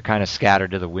kind of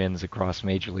scattered to the winds across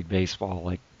Major League Baseball,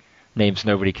 like names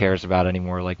nobody cares about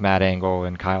anymore, like Matt Engel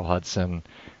and Kyle Hudson.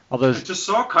 All those. I just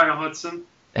saw Kyle Hudson.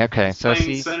 Okay, so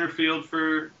playing center field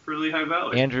for Lehigh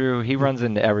Valley. Andrew, he runs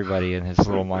into everybody in his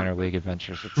little minor league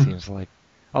adventures, it seems like.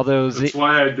 Although that's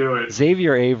why I do it.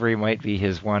 Xavier Avery might be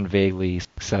his one vaguely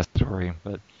success story,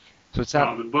 but so it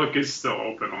sounds. The book is still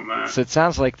open on that. So it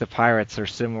sounds like the Pirates are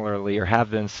similarly, or have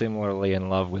been similarly, in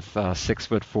love with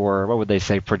 6'4". What would they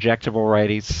say? Projectable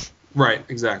righties. Right.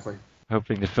 Exactly.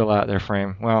 Hoping to fill out their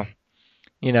frame. Well,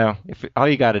 if all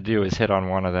you got to do is hit on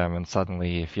one of them, and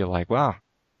suddenly you feel like, wow,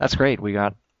 that's great, we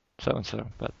got so and so.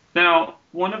 But Now,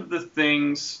 one of the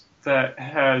things that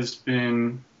has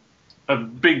been a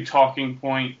big talking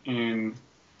point in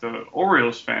the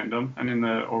Orioles fandom and in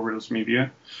the Orioles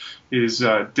media is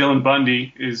Dylan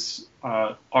Bundy is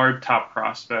our top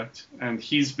prospect, and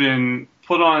he's been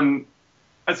put on,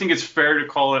 I think it's fair to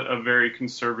call it, a very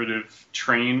conservative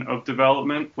train of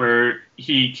development, where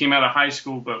he came out of high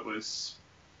school but was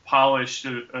polished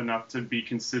enough to be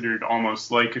considered almost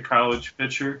like a college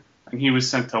pitcher, and he was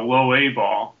sent to low A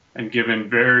ball and given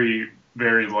very,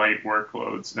 very light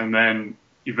workloads, and then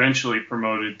eventually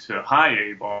promoted to high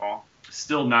A ball,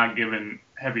 still not given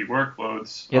heavy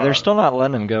workloads. yeah, they're still not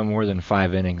letting him go more than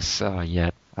 5 innings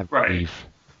yet, I Right. believe.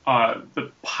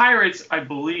 The Pirates, I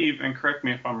believe, and correct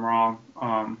me if I'm wrong,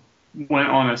 went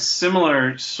on a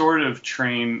similar sort of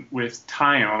train with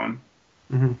Tyone,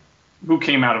 Mm-hmm. who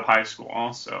came out of high school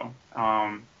also.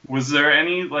 Was there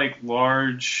any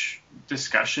large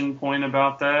discussion point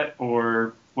about that,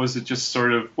 or was it just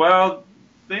sort of, well,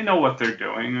 they know what they're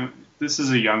doing. This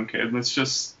is a young kid. Let's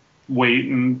just wait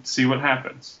and see what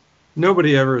happens.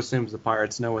 Nobody ever assumes the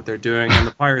Pirates know what they're doing, and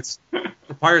the Pirates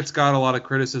got a lot of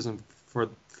criticism for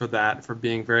that, for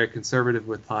being very conservative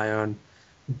with Tyone.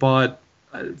 But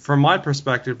from my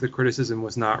perspective, the criticism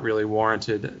was not really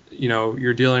warranted.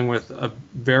 You're dealing with a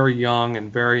very young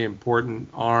and very important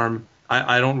arm.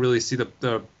 I don't really see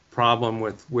the problem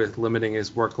with limiting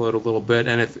his workload a little bit.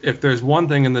 And if there's one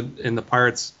thing in the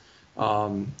Pirates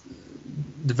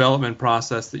development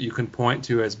process that you can point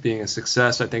to as being a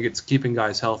success, I think it's keeping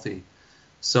guys healthy.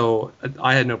 So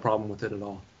I had no problem with it at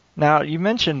all. Now, you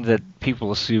mentioned that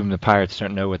people assume the Pirates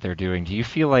don't know what they're doing. Do you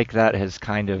feel like that has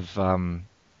kind of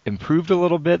improved a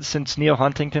little bit since Neil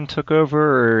Huntington took over,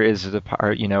 or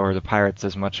are the Pirates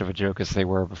as much of a joke as they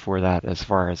were before that, as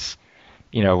far as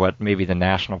what maybe the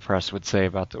national press would say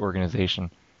about the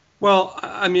organization? Well,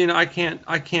 I mean, I can't.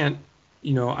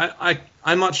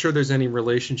 I'm not sure there's any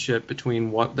relationship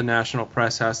between what the national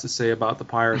press has to say about the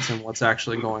Pirates and what's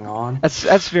actually going on.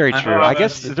 That's very true. I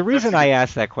guess the reason I that's-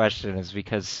 asked that question is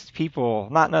because people,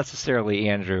 not necessarily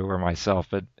Andrew or myself,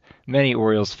 but many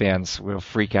Orioles fans will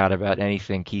freak out about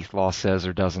anything Keith Law says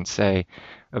or doesn't say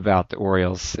about the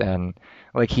Orioles. And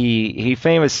he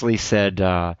famously said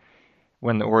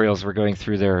when the Orioles were going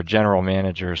through their general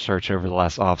manager search over the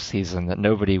last offseason that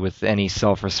nobody with any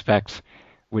self-respect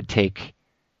would take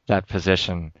that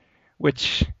position,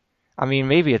 which, I mean,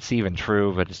 maybe it's even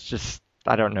true, but it's just,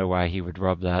 I don't know why he would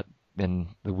rub that in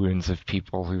the wounds of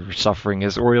people who are suffering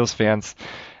as Orioles fans.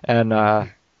 And I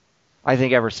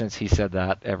think ever since he said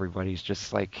that, everybody's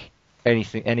just like, any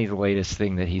the latest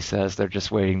thing that he says, they're just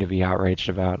waiting to be outraged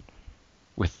about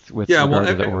with regard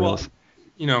to the Orioles.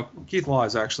 Keith Law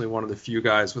is actually one of the few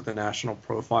guys with a national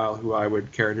profile who I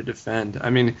would care to defend. I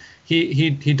mean,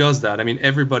 he does that. I mean,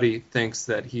 everybody thinks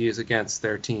that he is against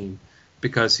their team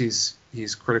because he's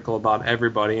critical about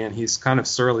everybody, and he's kind of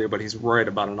surly, but he's right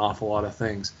about an awful lot of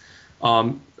things.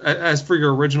 As for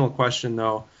your original question,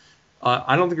 though,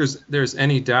 I don't think there's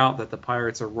any doubt that the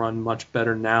Pirates are run much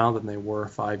better now than they were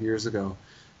 5 years ago,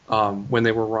 when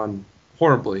they were run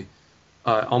horribly,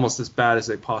 almost as bad as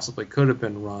they possibly could have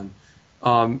been run.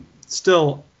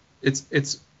 Still,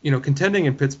 it's contending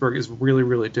in Pittsburgh is really,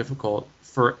 really difficult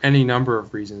for any number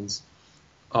of reasons.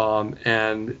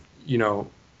 And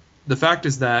the fact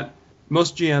is that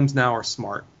most GMs now are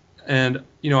smart. And,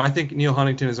 I think Neil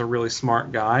Huntington is a really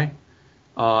smart guy.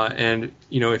 And,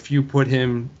 if you put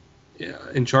him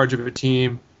in charge of a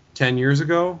team 10 years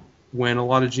ago, when a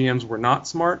lot of GMs were not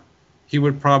smart, he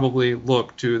would probably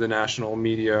look to the national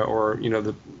media or,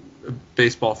 the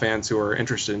baseball fans who are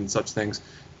interested in such things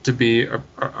to be a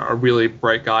really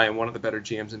bright guy and one of the better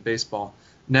GMs in baseball.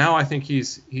 Now I think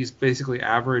he's basically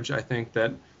average. I think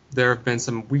that there have been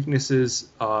some weaknesses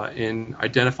in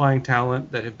identifying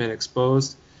talent that have been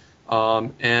exposed.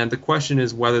 And the question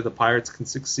is whether the Pirates can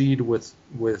succeed with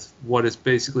what is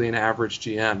basically an average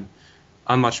GM.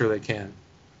 I'm not sure they can.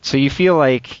 So you feel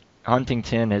like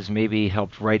Huntington has maybe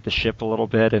helped right the ship a little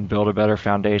bit and build a better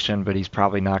foundation, but he's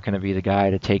probably not going to be the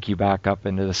guy to take you back up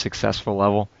into the successful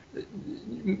level?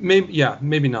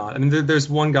 Maybe not. I mean, there's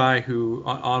one guy who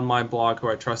on my blog who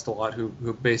I trust a lot who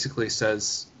basically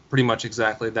says pretty much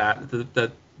exactly that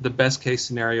the best case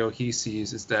scenario he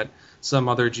sees is that some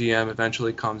other GM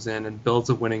eventually comes in and builds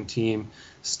a winning team,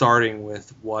 starting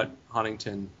with what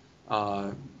Huntington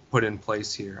put in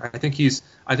place here. I think he's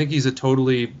a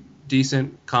totally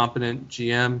decent, competent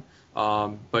GM,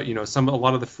 but a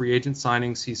lot of the free agent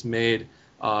signings he's made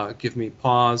give me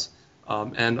pause.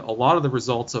 And a lot of the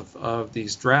results of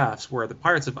these drafts, where the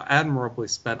Pirates have admirably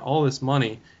spent all this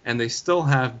money, and they still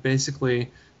have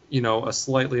basically, a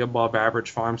slightly above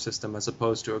average farm system as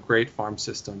opposed to a great farm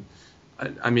system.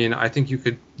 I mean, I think you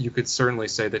could certainly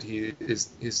say that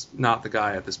he's not the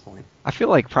guy at this point. I feel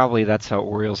like probably that's how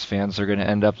Orioles fans are going to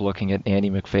end up looking at Andy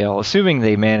MacPhail, assuming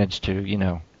they manage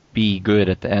to, be good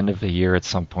at the end of the year at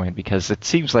some point, because it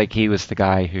seems like he was the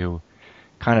guy who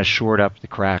kind of shored up the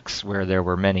cracks where there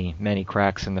were many, many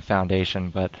cracks in the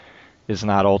foundation, but is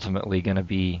not ultimately going to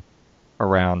be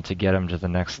around to get him to the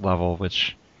next level,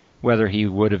 which whether he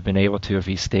would have been able to if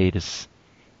he stayed is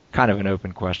kind of an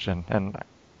open question. And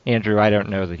Andrew, I don't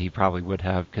know that he probably would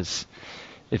have, because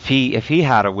if he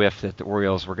had a whiff that the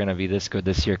Orioles were going to be this good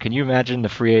this year, can you imagine the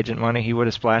free agent money he would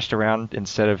have splashed around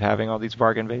instead of having all these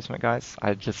bargain basement guys?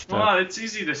 Well, it's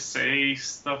easy to say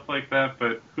stuff like that,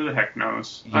 but who the heck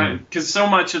knows? Yeah. Because so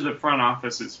much of the front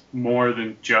office is more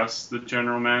than just the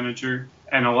general manager,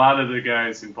 and a lot of the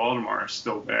guys in Baltimore are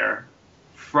still there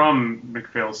from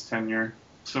MacPhail's tenure.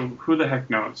 So who the heck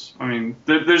knows? I mean,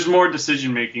 there's more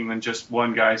decision making than just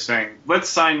one guy saying, "Let's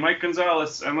sign Mike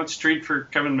Gonzalez and let's trade for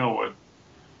Kevin Millwood."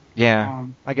 Yeah,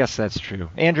 I guess that's true.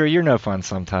 Andrew, you're no fun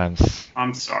sometimes.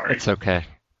 I'm sorry. It's okay.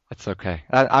 It's okay.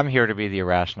 I'm here to be the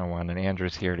irrational one, and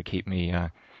Andrew's here to keep me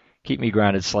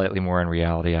grounded slightly more in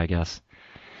reality, I guess.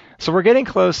 So we're getting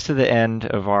close to the end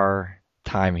of our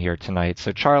time here tonight.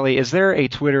 So Charlie, is there a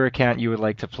Twitter account you would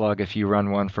like to plug if you run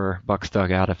one for Bucks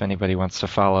Dugout, if anybody wants to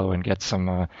follow and get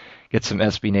some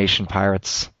SB Nation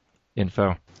Pirates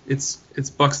info? It's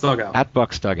Bucks Dugout. At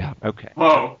Bucks Dugout. Okay.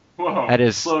 Whoa. That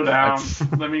is, slow down.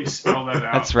 Let me spell that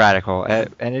out. That's radical,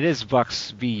 and it is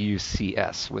Bucks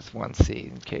Bucs with one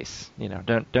C. In case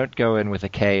don't go in with a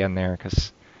K in there,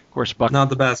 because of course not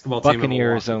the basketball team.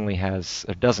 Buccaneers only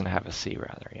doesn't have a C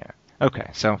rather. Yeah. Okay,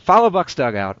 so follow Bucks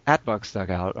Dugout at Bucks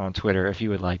Dugout on Twitter if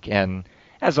you would like, and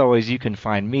as always, you can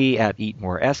find me at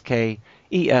Eatmore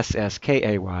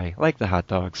SKESSKAY like the hot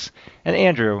dogs, and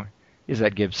Andrew is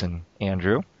at Gibson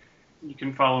Andrew. You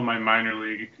can follow my minor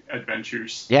league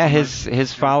adventures. Yeah,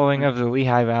 his following of the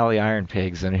Lehigh Valley Iron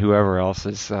Pigs and whoever else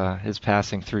is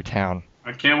passing through town.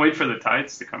 I can't wait for the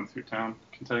Tides to come through town.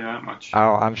 I can tell you that much.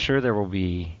 Oh, I'm sure there will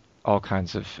be all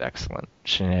kinds of excellent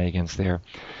shenanigans there.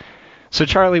 So,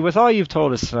 Charlie, with all you've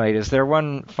told us tonight, is there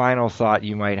one final thought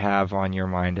you might have on your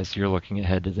mind as you're looking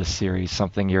ahead to this series,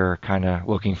 something you're kind of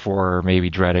looking for or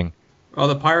maybe dreading? Well,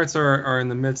 the Pirates are in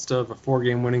the midst of a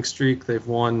 4-game winning streak. They've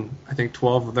won, I think,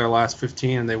 12 of their last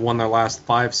 15, and they've won their last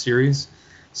 5 series.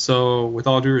 So, with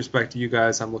all due respect to you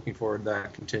guys, I'm looking forward to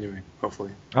that continuing,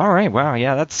 hopefully. All right, wow,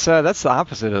 yeah, that's the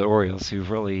opposite of the Orioles, who've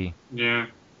really... Yeah.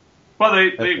 Well,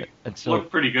 they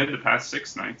looked pretty good the past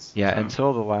 6 nights. Yeah, so.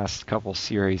 Until the last couple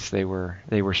series, they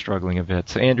were struggling a bit.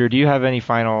 So, Andrew, do you have any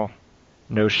final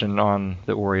notion on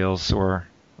the Orioles or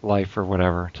life or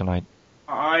whatever tonight?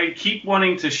 I keep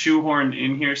wanting to shoehorn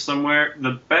in here somewhere.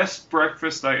 The best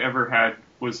breakfast I ever had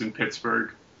was in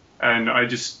Pittsburgh, and I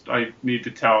need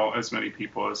to tell as many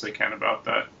people as I can about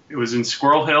that. It was in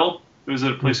Squirrel Hill. It was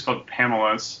at a place called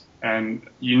Pamela's, and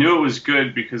you knew it was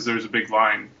good because there was a big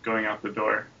line going out the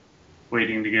door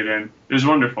waiting to get in. It was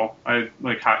wonderful. I had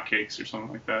like hotcakes or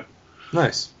something like that.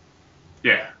 Nice.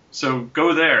 Yeah, so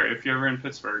go there if you're ever in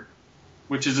Pittsburgh,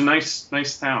 which is a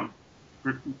nice town.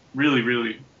 Really,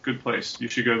 really good place. You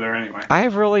should go there anyway. I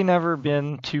have really never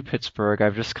been to Pittsburgh.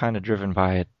 I've just kind of driven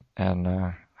by it, and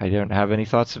I don't have any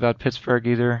thoughts about Pittsburgh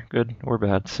either, good or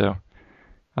bad, so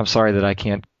I'm sorry that I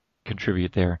can't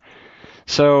contribute there.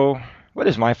 So, what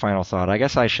is my final thought? I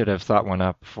guess I should have thought one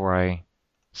up before I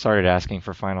started asking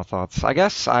for final thoughts. I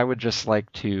guess I would just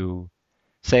like to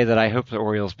say that I hope the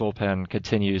Orioles bullpen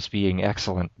continues being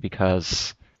excellent,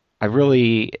 because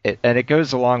and it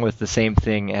goes along with the same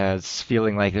thing as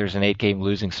feeling like there's an 8-game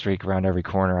losing streak around every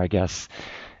corner, I guess,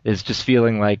 is just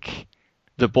feeling like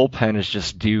the bullpen is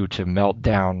just due to melt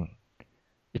down.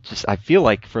 I feel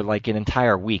like for like an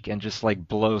entire week and just like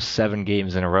blow 7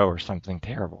 games in a row or something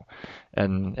terrible.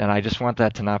 And I just want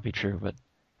that to not be true, but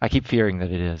I keep fearing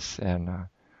that it is. And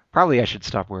probably I should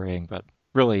stop worrying, but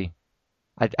really,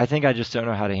 I think I just don't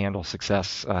know how to handle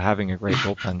success having a great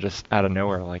bullpen just out of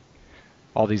nowhere, like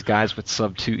all these guys with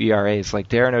sub-2 ERAs, like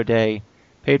Darren O'Day,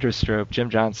 Pedro Strop, Jim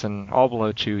Johnson, all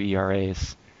below 2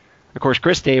 ERAs. Of course,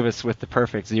 Chris Davis with the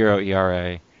perfect 0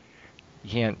 ERA.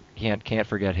 You can't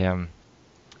forget him.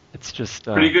 It's just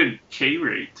pretty good K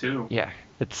rate too. Yeah,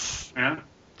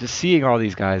 just seeing all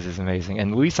these guys is amazing.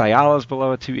 And Luis Ayala's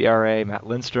below a 2 ERA. Matt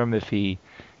Lindstrom, if he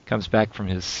comes back from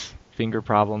his finger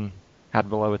problem, had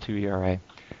below a 2 ERA.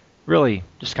 Really,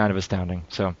 just kind of astounding.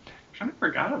 So, kind of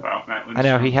forgot about Matt Lindstrom. I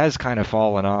know he has kind of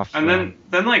fallen off. And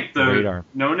then like the radar.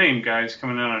 no-name guys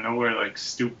coming out of nowhere, like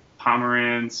Stu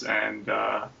Pomeranz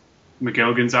and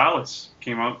Miguel Gonzalez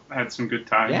came up, had some good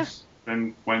times,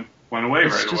 then went away away.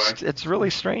 It's really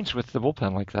strange with the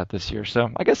bullpen like that this year.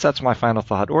 So I guess that's my final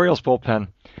thought. Orioles bullpen,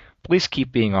 please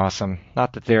keep being awesome.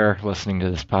 Not that they're listening to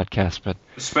this podcast, but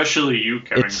especially you,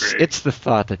 Kevin Gregg. It's the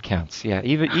thought that counts. Yeah,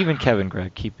 even Kevin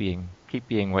Gregg, keep being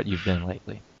what you've been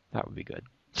lately. That would be good.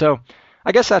 So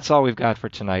I guess that's all we've got for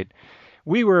tonight.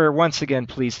 We were once again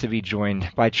pleased to be joined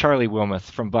by Charlie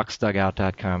Wilmoth from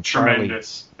BucksDugout.com.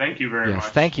 Tremendous. Thank you very much.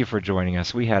 Thank you for joining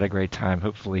us. We had a great time.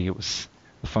 Hopefully it was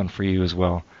fun for you as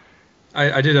well.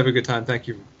 I did have a good time. Thank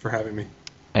you for having me.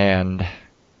 And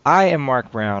I am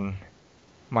Mark Brown.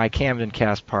 My Camden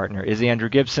Cast partner is Andrew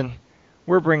Gibson.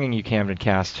 We're bringing you Camden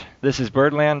Cast. This is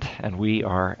Birdland, and we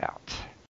are out.